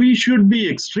 but we should be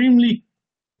extremely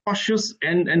cautious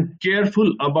and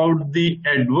careful about the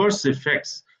adverse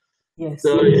effects. Yes.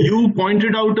 You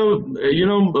pointed out, we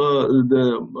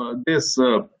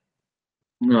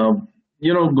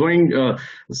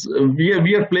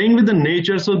are playing with the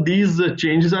nature, so these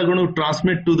changes are going to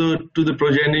transmit to the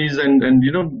progenies and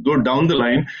go down the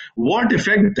line. What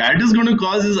effect that is going to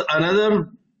cause is another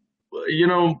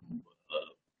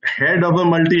head of a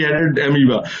multi-headed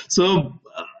amoeba. So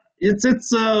it's a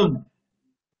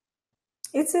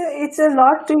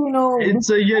lot to it's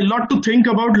a lot to think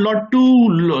about, lot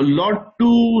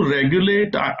to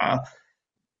regulate.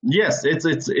 Yes,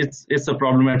 it's a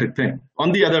problematic thing.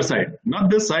 On the other side, not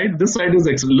this side. This side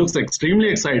looks extremely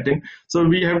exciting. So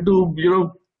we have to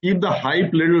keep the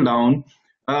hype little down.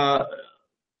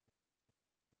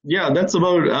 That's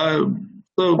about.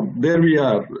 So there we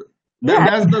are.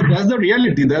 That's the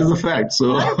reality. That's the fact.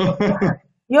 So.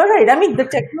 You're right. I mean, the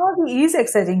technology is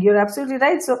exciting. You're absolutely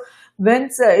right. So when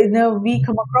we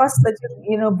come across such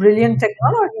brilliant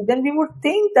technology, then we would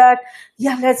think that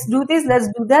let's do this, let's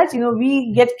do that.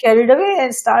 We get carried away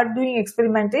and start doing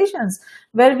experimentations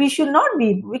where we should not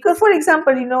be. Because, for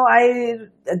example,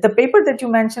 the paper that you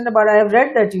mentioned about, I have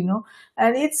read that,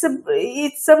 and it's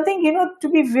something to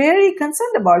be very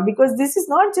concerned about, because this is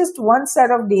not just one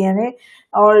set of DNA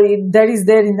or that is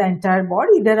there in the entire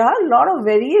body. There are a lot of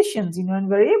variations, and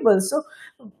variables. So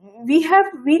we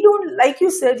don't, like you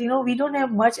said, we don't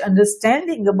have much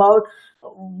understanding about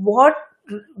what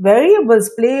variables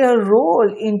play a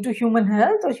role into human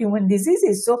health or human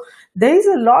diseases. So there is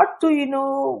a lot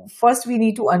to, first we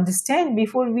need to understand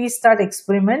before we start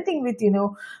experimenting with,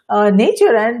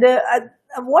 nature. And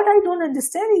what I don't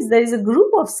understand is there is a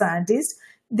group of scientists,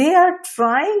 they are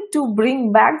trying to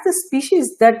bring back the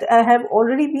species that have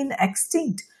already been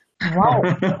extinct. Wow.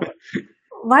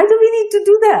 Why do we need to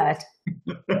do that?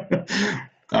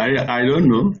 I don't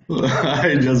know.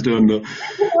 I just don't know.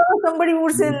 Somebody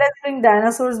would say, let's bring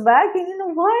dinosaurs back.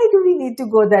 And, why do we need to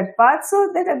go that path? So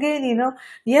that again,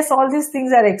 yes, all these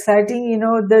things are exciting.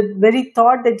 The very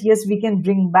thought that, yes, we can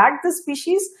bring back the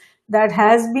species that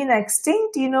has been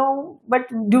extinct, but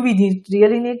do we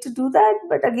really need to do that?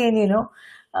 But again,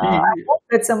 I hope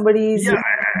that somebody is. Yeah,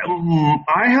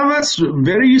 I have a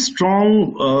very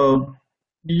strong,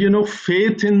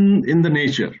 faith in the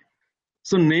nature.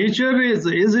 So nature is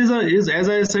as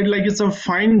I said, like it's a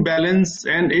fine balance,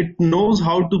 and it knows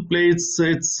how to play its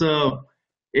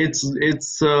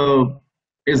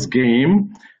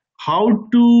game, how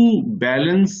to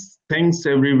balance things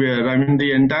everywhere. I mean,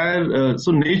 the entire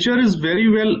so nature is very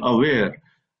well aware,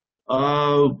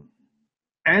 uh,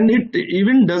 and it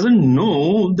even doesn't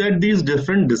know that these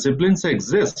different disciplines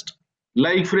exist.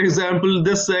 Like, for example,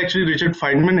 this actually Richard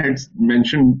Feynman had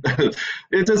mentioned.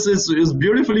 It is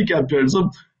beautifully captured. So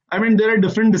I mean, there are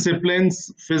different disciplines: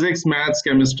 physics, maths,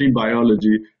 chemistry,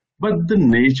 biology, but the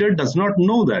nature does not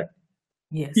know that.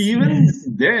 Yes. Even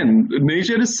then,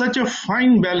 nature is such a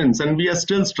fine balance, and we are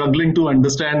still struggling to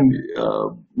understand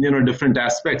different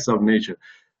aspects of nature.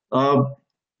 uh,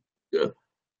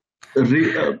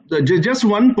 just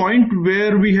one point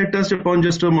where we had touched upon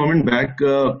just a moment back.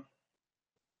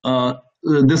 Uh,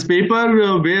 this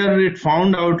paper where it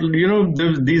found out,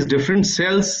 these different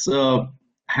cells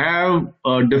have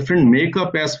a different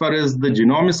makeup as far as the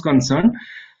genome is concerned.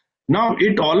 Now,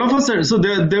 it all of a sudden, so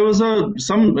there was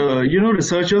some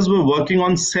researchers were working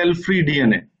on cell-free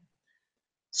DNA.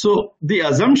 So the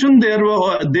assumption there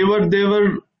were they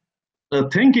were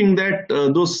thinking that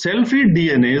those cell-free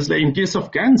DNAs, like in case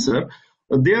of cancer,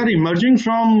 they are emerging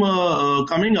from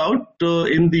coming out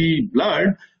in the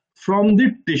blood from the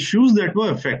tissues that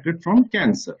were affected from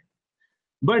cancer.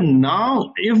 But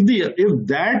now, if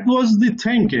that was the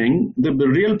thinking, the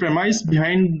real premise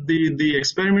behind the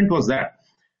experiment was that.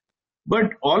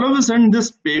 But all of a sudden, this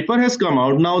paper has come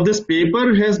out. Now, this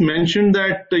paper has mentioned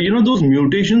that those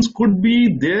mutations could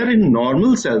be there in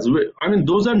normal cells. I mean,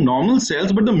 those are normal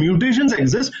cells, but the mutations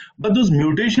exist. But those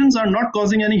mutations are not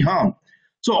causing any harm.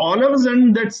 So all of a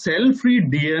sudden, that cell-free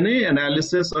DNA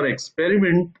analysis or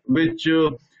experiment, which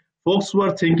folks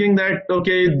were thinking that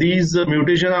okay, these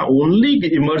mutations are only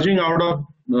emerging out of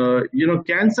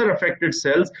cancer-affected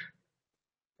cells.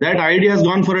 That idea has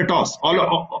gone for a toss.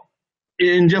 All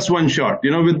in just one shot,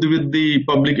 with the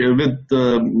public with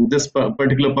this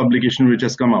particular publication which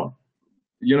has come out,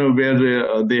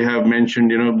 where they have mentioned,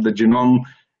 the genome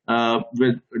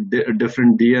with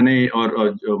different DNA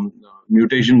or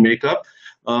mutation makeup.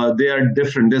 They are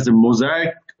different. There's a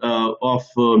mosaic of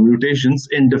mutations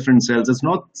in different cells. It's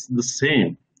not the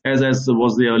same as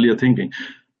was the earlier thinking.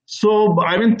 So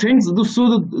I mean, things.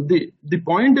 So the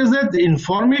point is that the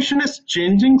information is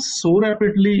changing so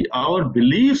rapidly. Our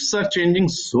beliefs are changing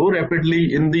so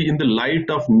rapidly in the light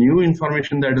of new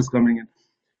information that is coming in.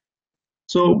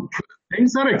 So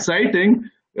things are exciting.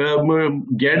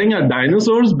 Getting a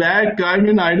dinosaurs back. I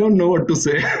mean, I don't know what to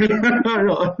say.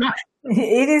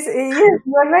 It is, yes,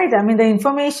 you are right. I mean, the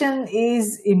information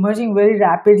is emerging very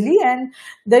rapidly, and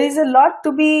there is a lot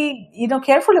to be,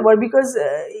 careful about because,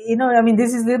 I mean,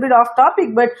 this is a little bit off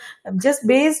topic, but just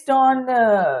based on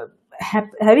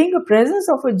having a presence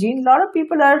of a gene, a lot of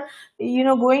people are,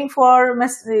 going for,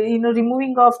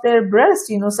 removing of their breast,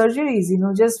 surgeries,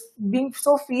 just being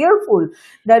so fearful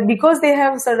that because they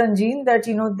have certain gene that,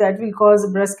 that will cause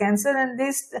breast cancer, and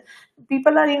this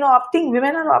people are,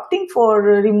 women are opting for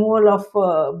removal of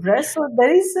breast. So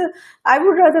there is, I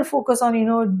would rather focus on,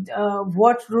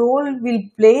 what role will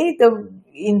play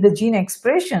in the gene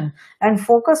expression and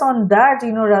focus on that,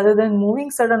 rather than moving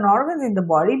certain organs in the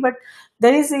body. But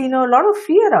there is, a lot of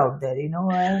fear out there,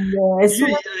 and as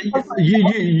soon as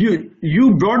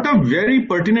You brought a very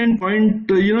pertinent point.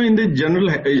 In the general,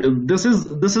 this is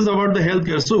about the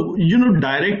healthcare. So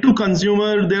direct to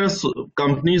consumer, there are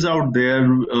companies out there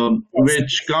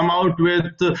which come out with.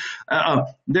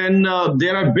 Then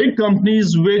there are big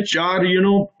companies which are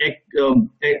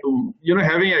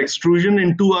having extrusion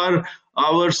into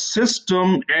our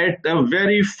system at a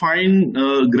very fine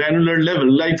granular level.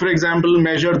 Like, for example,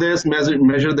 measure this,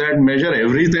 measure that, measure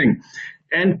everything,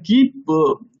 and keep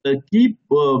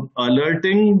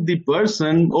alerting the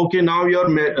person. Okay, now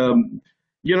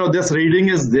this reading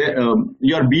is there,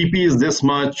 your BP is this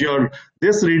much, your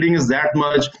this reading is that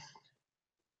much.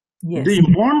 The Yes.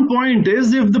 important point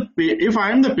is, if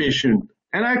I am the patient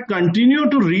and I continue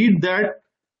to read that,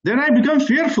 then I become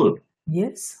fearful.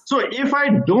 Yes. So if I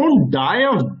don't die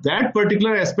of that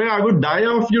particular aspect, I would die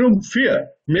of fear.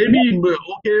 Maybe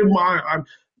okay,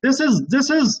 this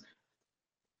is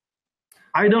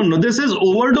I don't know. This is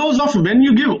overdose of, when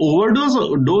you give overdose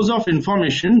dose of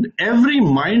information, every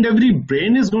mind, every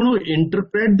brain is going to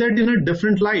interpret that in a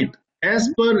different light, as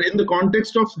per in the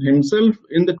context of himself,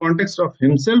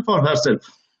 or herself.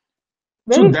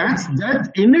 So Very true.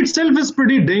 that in itself is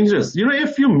pretty dangerous.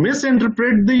 If you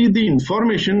misinterpret the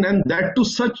information, and that to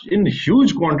such in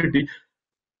huge quantity,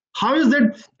 how is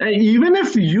that? Even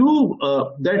if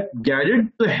that gadget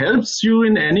helps you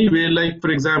in any way, like for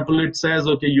example, it says,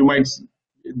 okay, you might,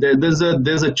 there's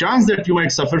a chance that you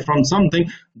might suffer from something,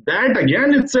 that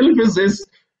again itself is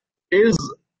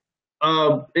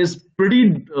is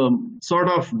pretty sort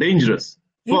of dangerous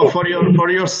It is. for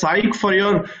your psyche, for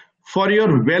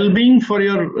your well-being, for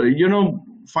your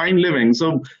fine living.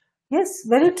 So Yes,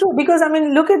 very true. Because I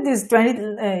mean, look at these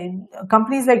 20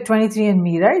 companies like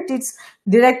 23andMe, right? It's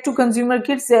direct to consumer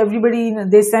kits. Everybody,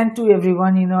 they send to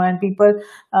everyone, and people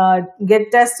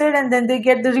get tested, and then they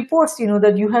get the reports,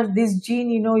 that you have this gene,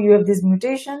 you have this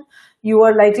mutation, you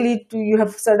are likely to, you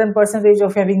have certain percentage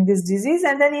of having this disease,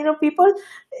 and then people,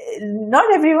 not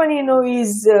everyone,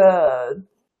 is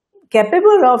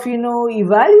capable of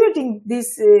evaluating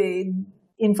this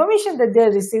information that they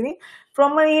are receiving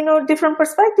from a different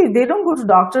perspective. They don't go to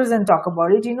doctors and talk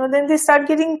about it, then they start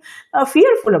getting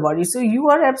fearful about it. So you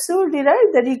are absolutely right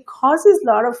that it causes a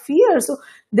lot of fear. So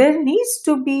there needs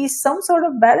to be some sort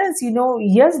of balance.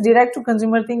 Yes, direct to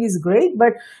consumer thing is great,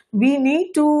 but we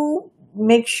need to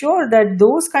make sure that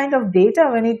those kind of data,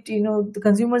 when the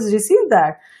consumers receive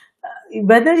that,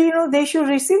 whether they should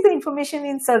receive the information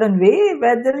in certain way,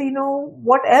 whether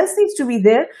what else needs to be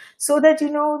there, so that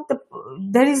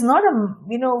there is not a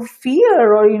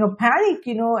fear or panic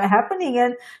happening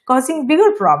and causing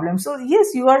bigger problems. So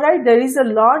yes, you are right, there is a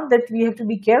lot that we have to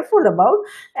be careful about.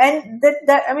 And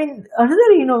that I mean,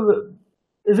 another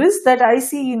risk that I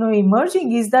see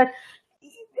emerging is that,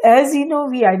 as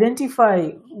we identify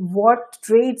what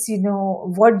traits,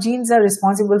 what genes are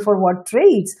responsible for what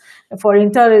traits, for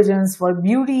intelligence, for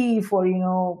beauty, for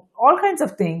all kinds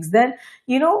of things, then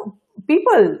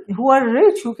people who are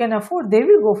rich, who can afford, they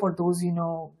will go for those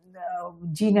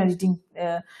gene editing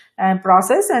and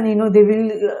process, and they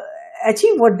will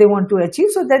achieve what they want to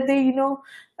achieve, so that they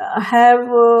have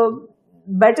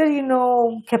better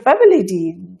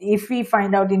capability. If we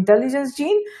find out intelligence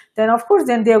gene, then of course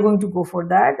then they are going to go for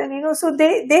that. And so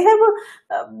they have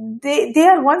a they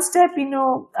are one step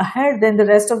ahead than the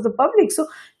rest of the public. So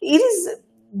it is,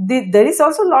 there is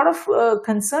also a lot of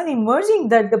concern emerging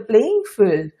that the playing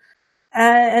field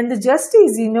and the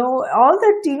justice, all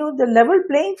that, the level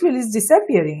playing field is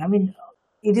disappearing. I mean,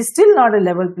 it is still not a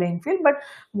level playing field, but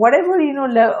whatever,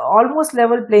 almost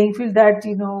level playing field that,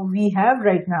 we have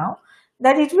right now,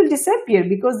 that it will disappear,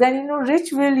 because then,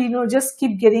 rich will, just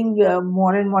keep getting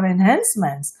more and more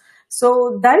enhancements.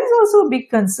 So that is also a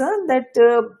big concern, that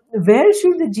where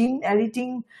should the gene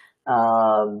editing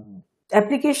uh,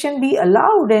 application be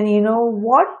allowed, and,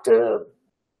 what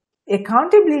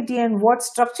accountability and what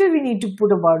structure we need to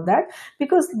put about that,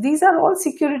 because these are all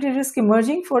security risk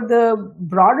emerging for the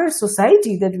broader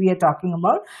society that we are talking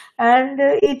about, and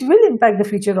it will impact the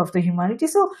future of the humanity.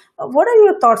 So what are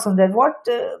your thoughts on that? What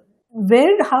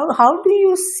where how do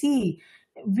you see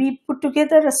we put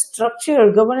together a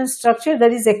structure, governance structure,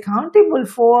 that is accountable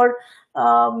for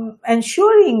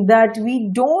ensuring that we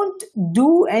don't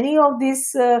do any of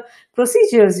these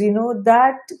procedures,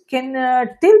 that can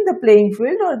tilt the playing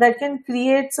field, or that can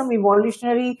create some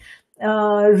evolutionary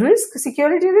risk,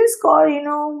 security risk, or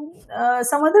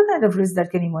some other kind of risk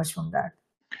that can emerge from that?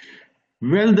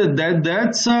 well,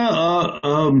 that's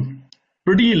a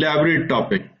pretty elaborate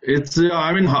topic. It's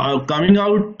I mean, coming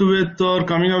out with, or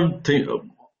coming out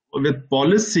with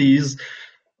policies,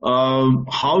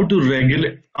 how to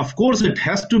regulate. Of course, it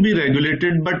has to be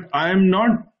regulated, but I'm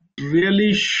not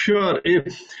really sure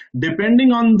if,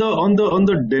 depending on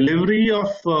the delivery of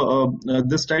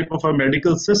this type of a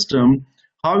medical system,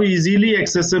 how easily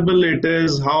accessible it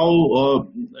is, how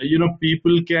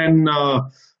people can uh,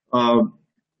 uh,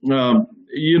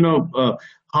 you know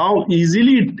how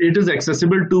easily it is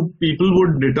accessible to people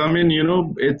would determine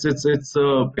its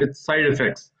side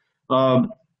effects, uh,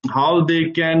 how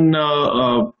they can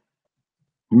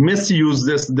misuse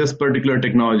this particular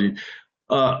technology.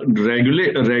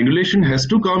 regulation has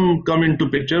to come into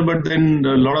picture, but then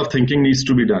a lot of thinking needs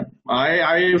to be done.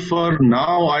 I for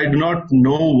now I do not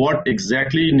know what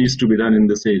exactly needs to be done in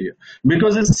this area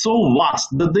because it's so vast.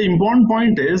 The important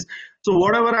point is, so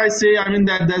whatever I say, I mean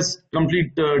that's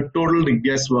complete total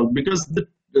guesswork because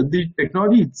the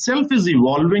technology itself is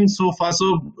evolving so fast.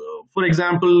 So, for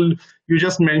example, you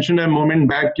just mentioned a moment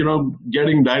back,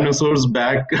 getting dinosaurs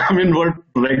back. I mean, what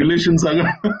regulations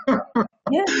are?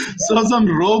 Yes, So some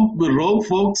rogue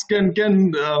folks can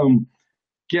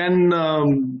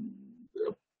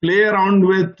play around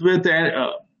with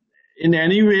in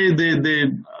any way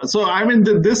they. So I mean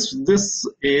this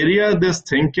area, this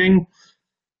thinking,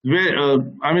 where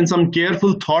I mean some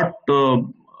careful thought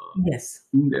yes,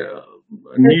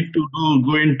 need to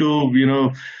go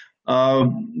into uh,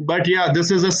 but yeah,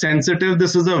 this is a sensitive,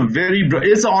 this is a very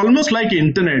it's almost like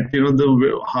internet,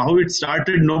 how it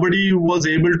started, nobody was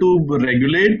able to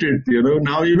regulate it,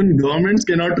 now even governments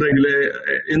cannot regulate.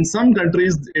 In some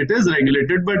countries it is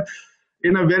regulated, but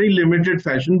in a very limited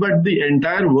fashion, but the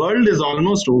entire world is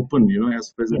almost open,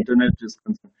 as far as yes, internet is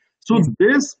concerned. So yes,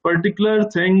 this particular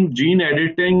thing, gene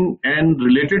editing and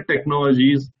related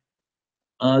technologies,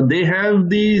 they have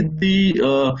the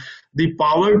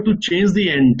power to change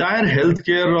the entire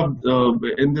healthcare of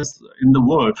in the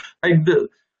world. Like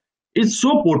it's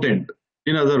so potent,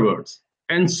 in other words,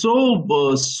 and so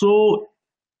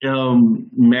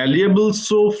malleable,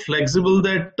 so flexible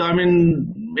that I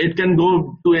mean it can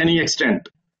go to any extent.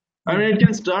 I yes, mean, it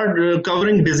can start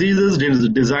covering diseases,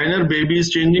 designer babies,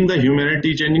 changing the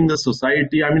humanity, changing the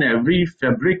society. I mean, every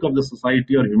fabric of the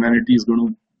society or humanity is going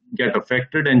to get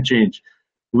affected and change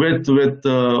with with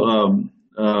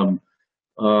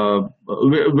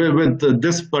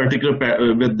this particular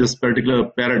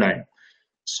paradigm.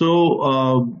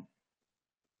 So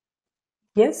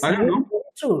yes, I don't very, know. very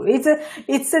true.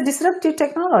 It's a disruptive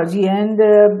technology, and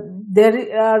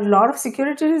there are a lot of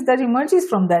securities that emerges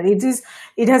from that. It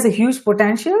has a huge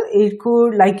potential. It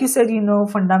could, like you said,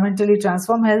 fundamentally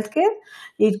transform healthcare.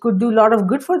 It could do a lot of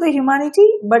good for the humanity,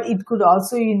 but it could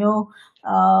also,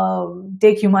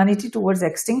 take humanity towards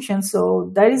extinction.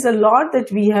 So there is a lot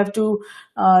that we have to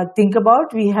think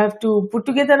about. We have to put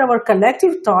together our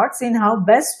collective thoughts in how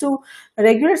best to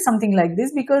regulate something like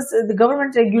this, because the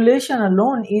government regulation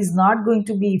alone is not going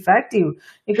to be effective,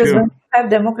 because when Sure. you have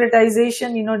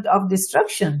democratization of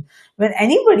destruction, when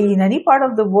anybody in any part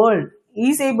of the world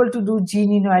is able to do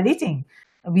gene editing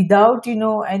without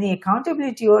any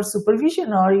accountability or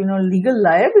supervision or legal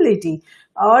liability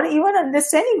or even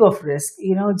understanding of risk,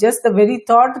 just the very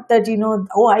thought that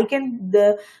oh, I can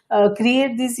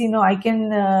create this, I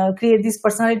can create this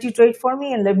personality trait for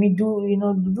me, and let me do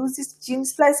this gene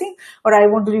splicing, or I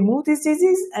want to remove this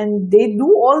disease, and they do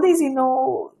all these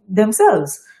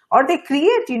themselves, or they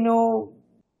create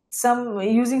some,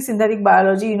 using synthetic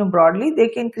biology, broadly they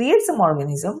can create some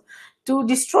organism to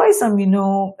destroy some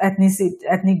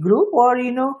ethnic group, or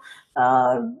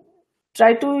uh,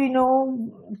 try to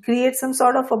create some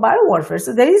sort of a biowarfare.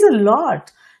 So there is a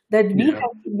lot that we Yeah.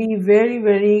 have to be very,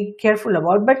 very careful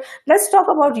about. But let's talk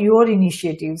about your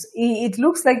initiatives. It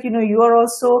looks like you are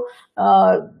also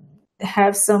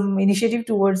have some initiative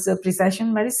towards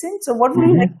precision medicine. So what would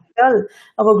you like Mhm. to tell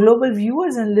our global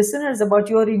viewers and listeners about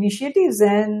your initiatives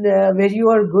and where you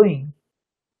are going?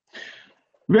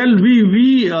 Well,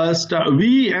 we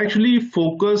actually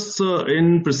focus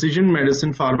in precision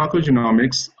medicine,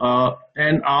 pharmacogenomics,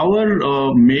 and our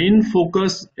main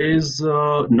focus is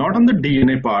not on the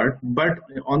DNA part, but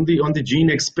on the gene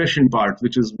expression part,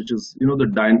 which is the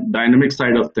dynamic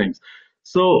side of things.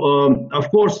 So, of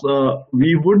course,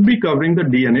 we would be covering the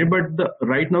DNA, but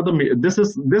right now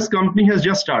this company has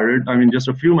just started. I mean, just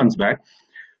a few months back.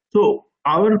 So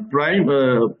our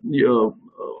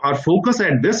focus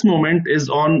at this moment is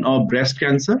on breast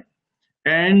cancer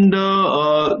and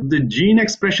the gene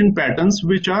expression patterns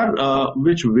which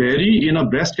vary in a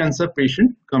breast cancer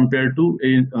patient compared to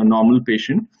a normal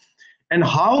patient, and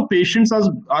how patients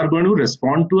are going to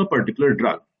respond to a particular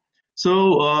drug.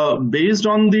 So, based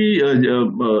on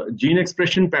the gene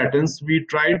expression patterns, we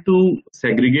try to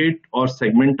segregate or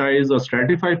segmentize or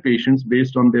stratify patients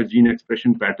based on their gene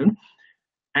expression pattern,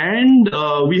 and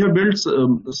we have built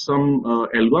some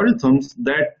algorithms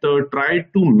that try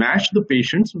to match the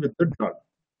patients with the drug.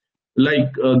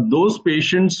 Like those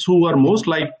patients who are most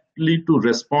likely to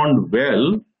respond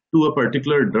well to a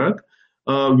particular drug,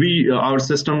 we our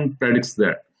system predicts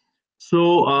that.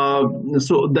 So,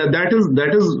 that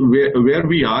is where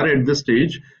we are at this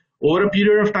stage. Over a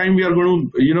period of time, we are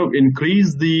going to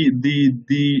increase the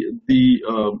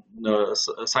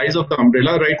size of the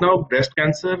umbrella. Right now, breast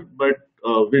cancer, but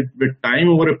with time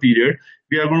over a period,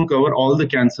 we are going to cover all the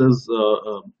cancers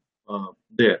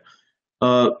there.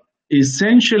 Uh,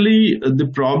 Essentially, the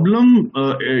problem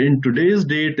in today's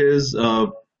date is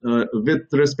with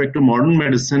respect to modern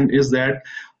medicine is that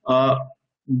uh,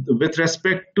 with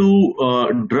respect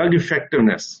to drug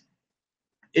effectiveness,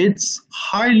 it's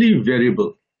highly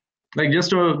variable. Like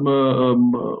just some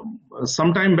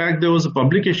time back, there was a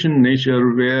publication in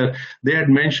Nature where they had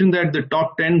mentioned that the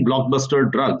top 10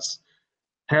 blockbuster drugs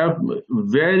have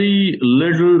very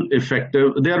little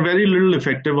effective. They are very little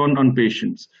effective on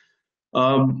patients.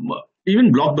 Um,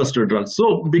 Even blockbuster drugs.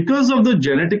 So because of the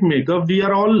genetic makeup, we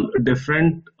are all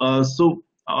different. So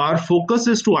our focus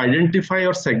is to identify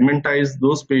or segmentize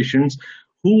those patients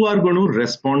who are going to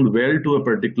respond well to a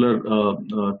particular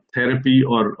therapy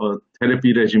or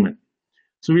therapy regimen.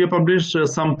 So we have published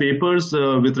some papers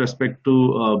with respect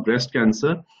to breast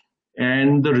cancer,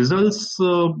 and the results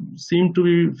seem to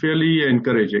be fairly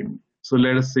encouraging. So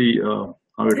let us see how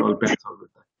it all pans out with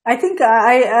that. I think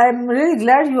I'm really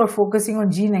glad you are focusing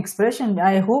on gene expression.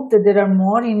 I hope that there are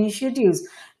more initiatives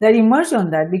that emerge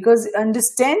on that, because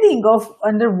understanding of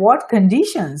under what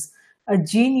conditions a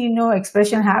gene,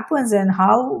 expression happens, and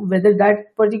how, whether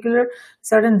that particular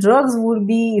certain drugs would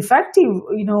be effective,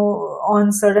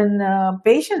 on certain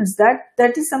patients,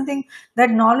 that is something,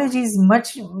 that knowledge is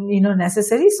much,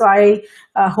 necessary. So I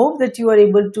hope that you are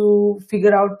able to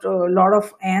figure out a lot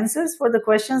of answers for the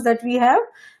questions that we have,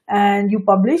 and you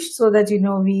published, so that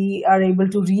we are able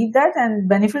to read that and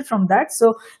benefit from that.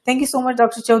 So thank you so much,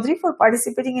 Dr. Chaudhary, for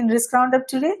participating in Risk Roundup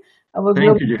today. Our Thank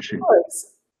global you, Jayshree. viewers,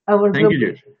 our Thank global, you,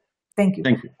 Jayshree. thank you.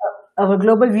 Thank you. Our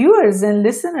global viewers and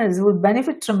listeners would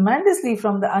benefit tremendously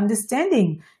from the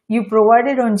understanding you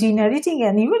provided on gene editing,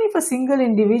 and even if a single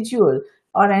individual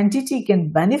or entity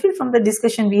can benefit from the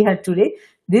discussion we had today,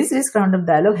 this Risk Roundup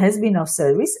dialogue has been of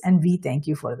service, and we thank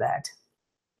you for that.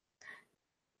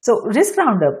 So, Risk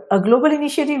Roundup, a global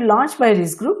initiative launched by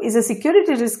Risk Group, is a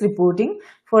security risk reporting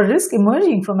for risk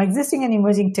emerging from existing and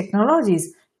emerging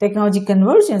technologies, technology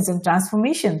convergence and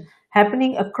transformation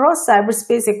happening across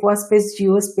cyberspace, aquaspace,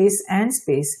 geospace, and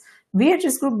space. We at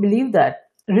Risk Group believe that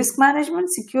risk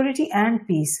management, security, and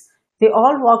peace, they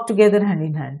all walk together hand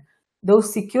in hand. Though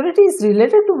security is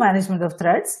related to management of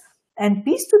threats and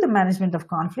peace to the management of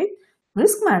conflict,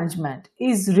 risk management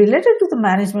is related to the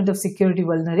management of security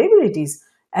vulnerabilities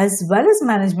as well as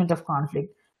management of conflict.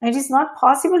 And it is not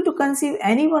possible to conceive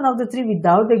any one of the three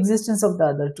without the existence of the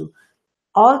other two.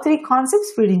 All three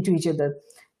concepts feed into each other.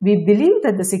 We believe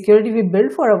that the security we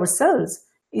build for ourselves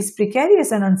is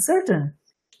precarious and uncertain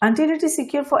until it is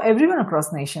secure for everyone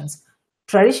across nations.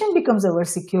 Tradition becomes our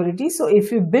security, so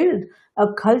if we build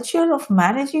a culture of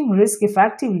managing risk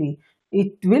effectively,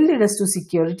 it will lead us to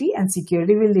security, and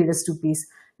security will lead us to peace.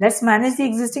 Let's manage the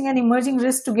existing and emerging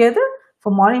risks together.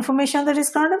 For more information on the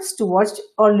Risk Roundups, to watch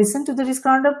or listen to the Risk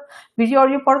Roundup video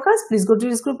audio podcast, please go to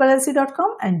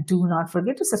riskgroupllc.com, and do not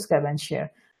forget to subscribe and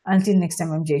share. Until next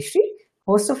time, I'm Jayshree,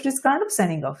 host of Risk Roundup,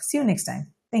 signing off. See you next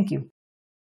time. Thank you.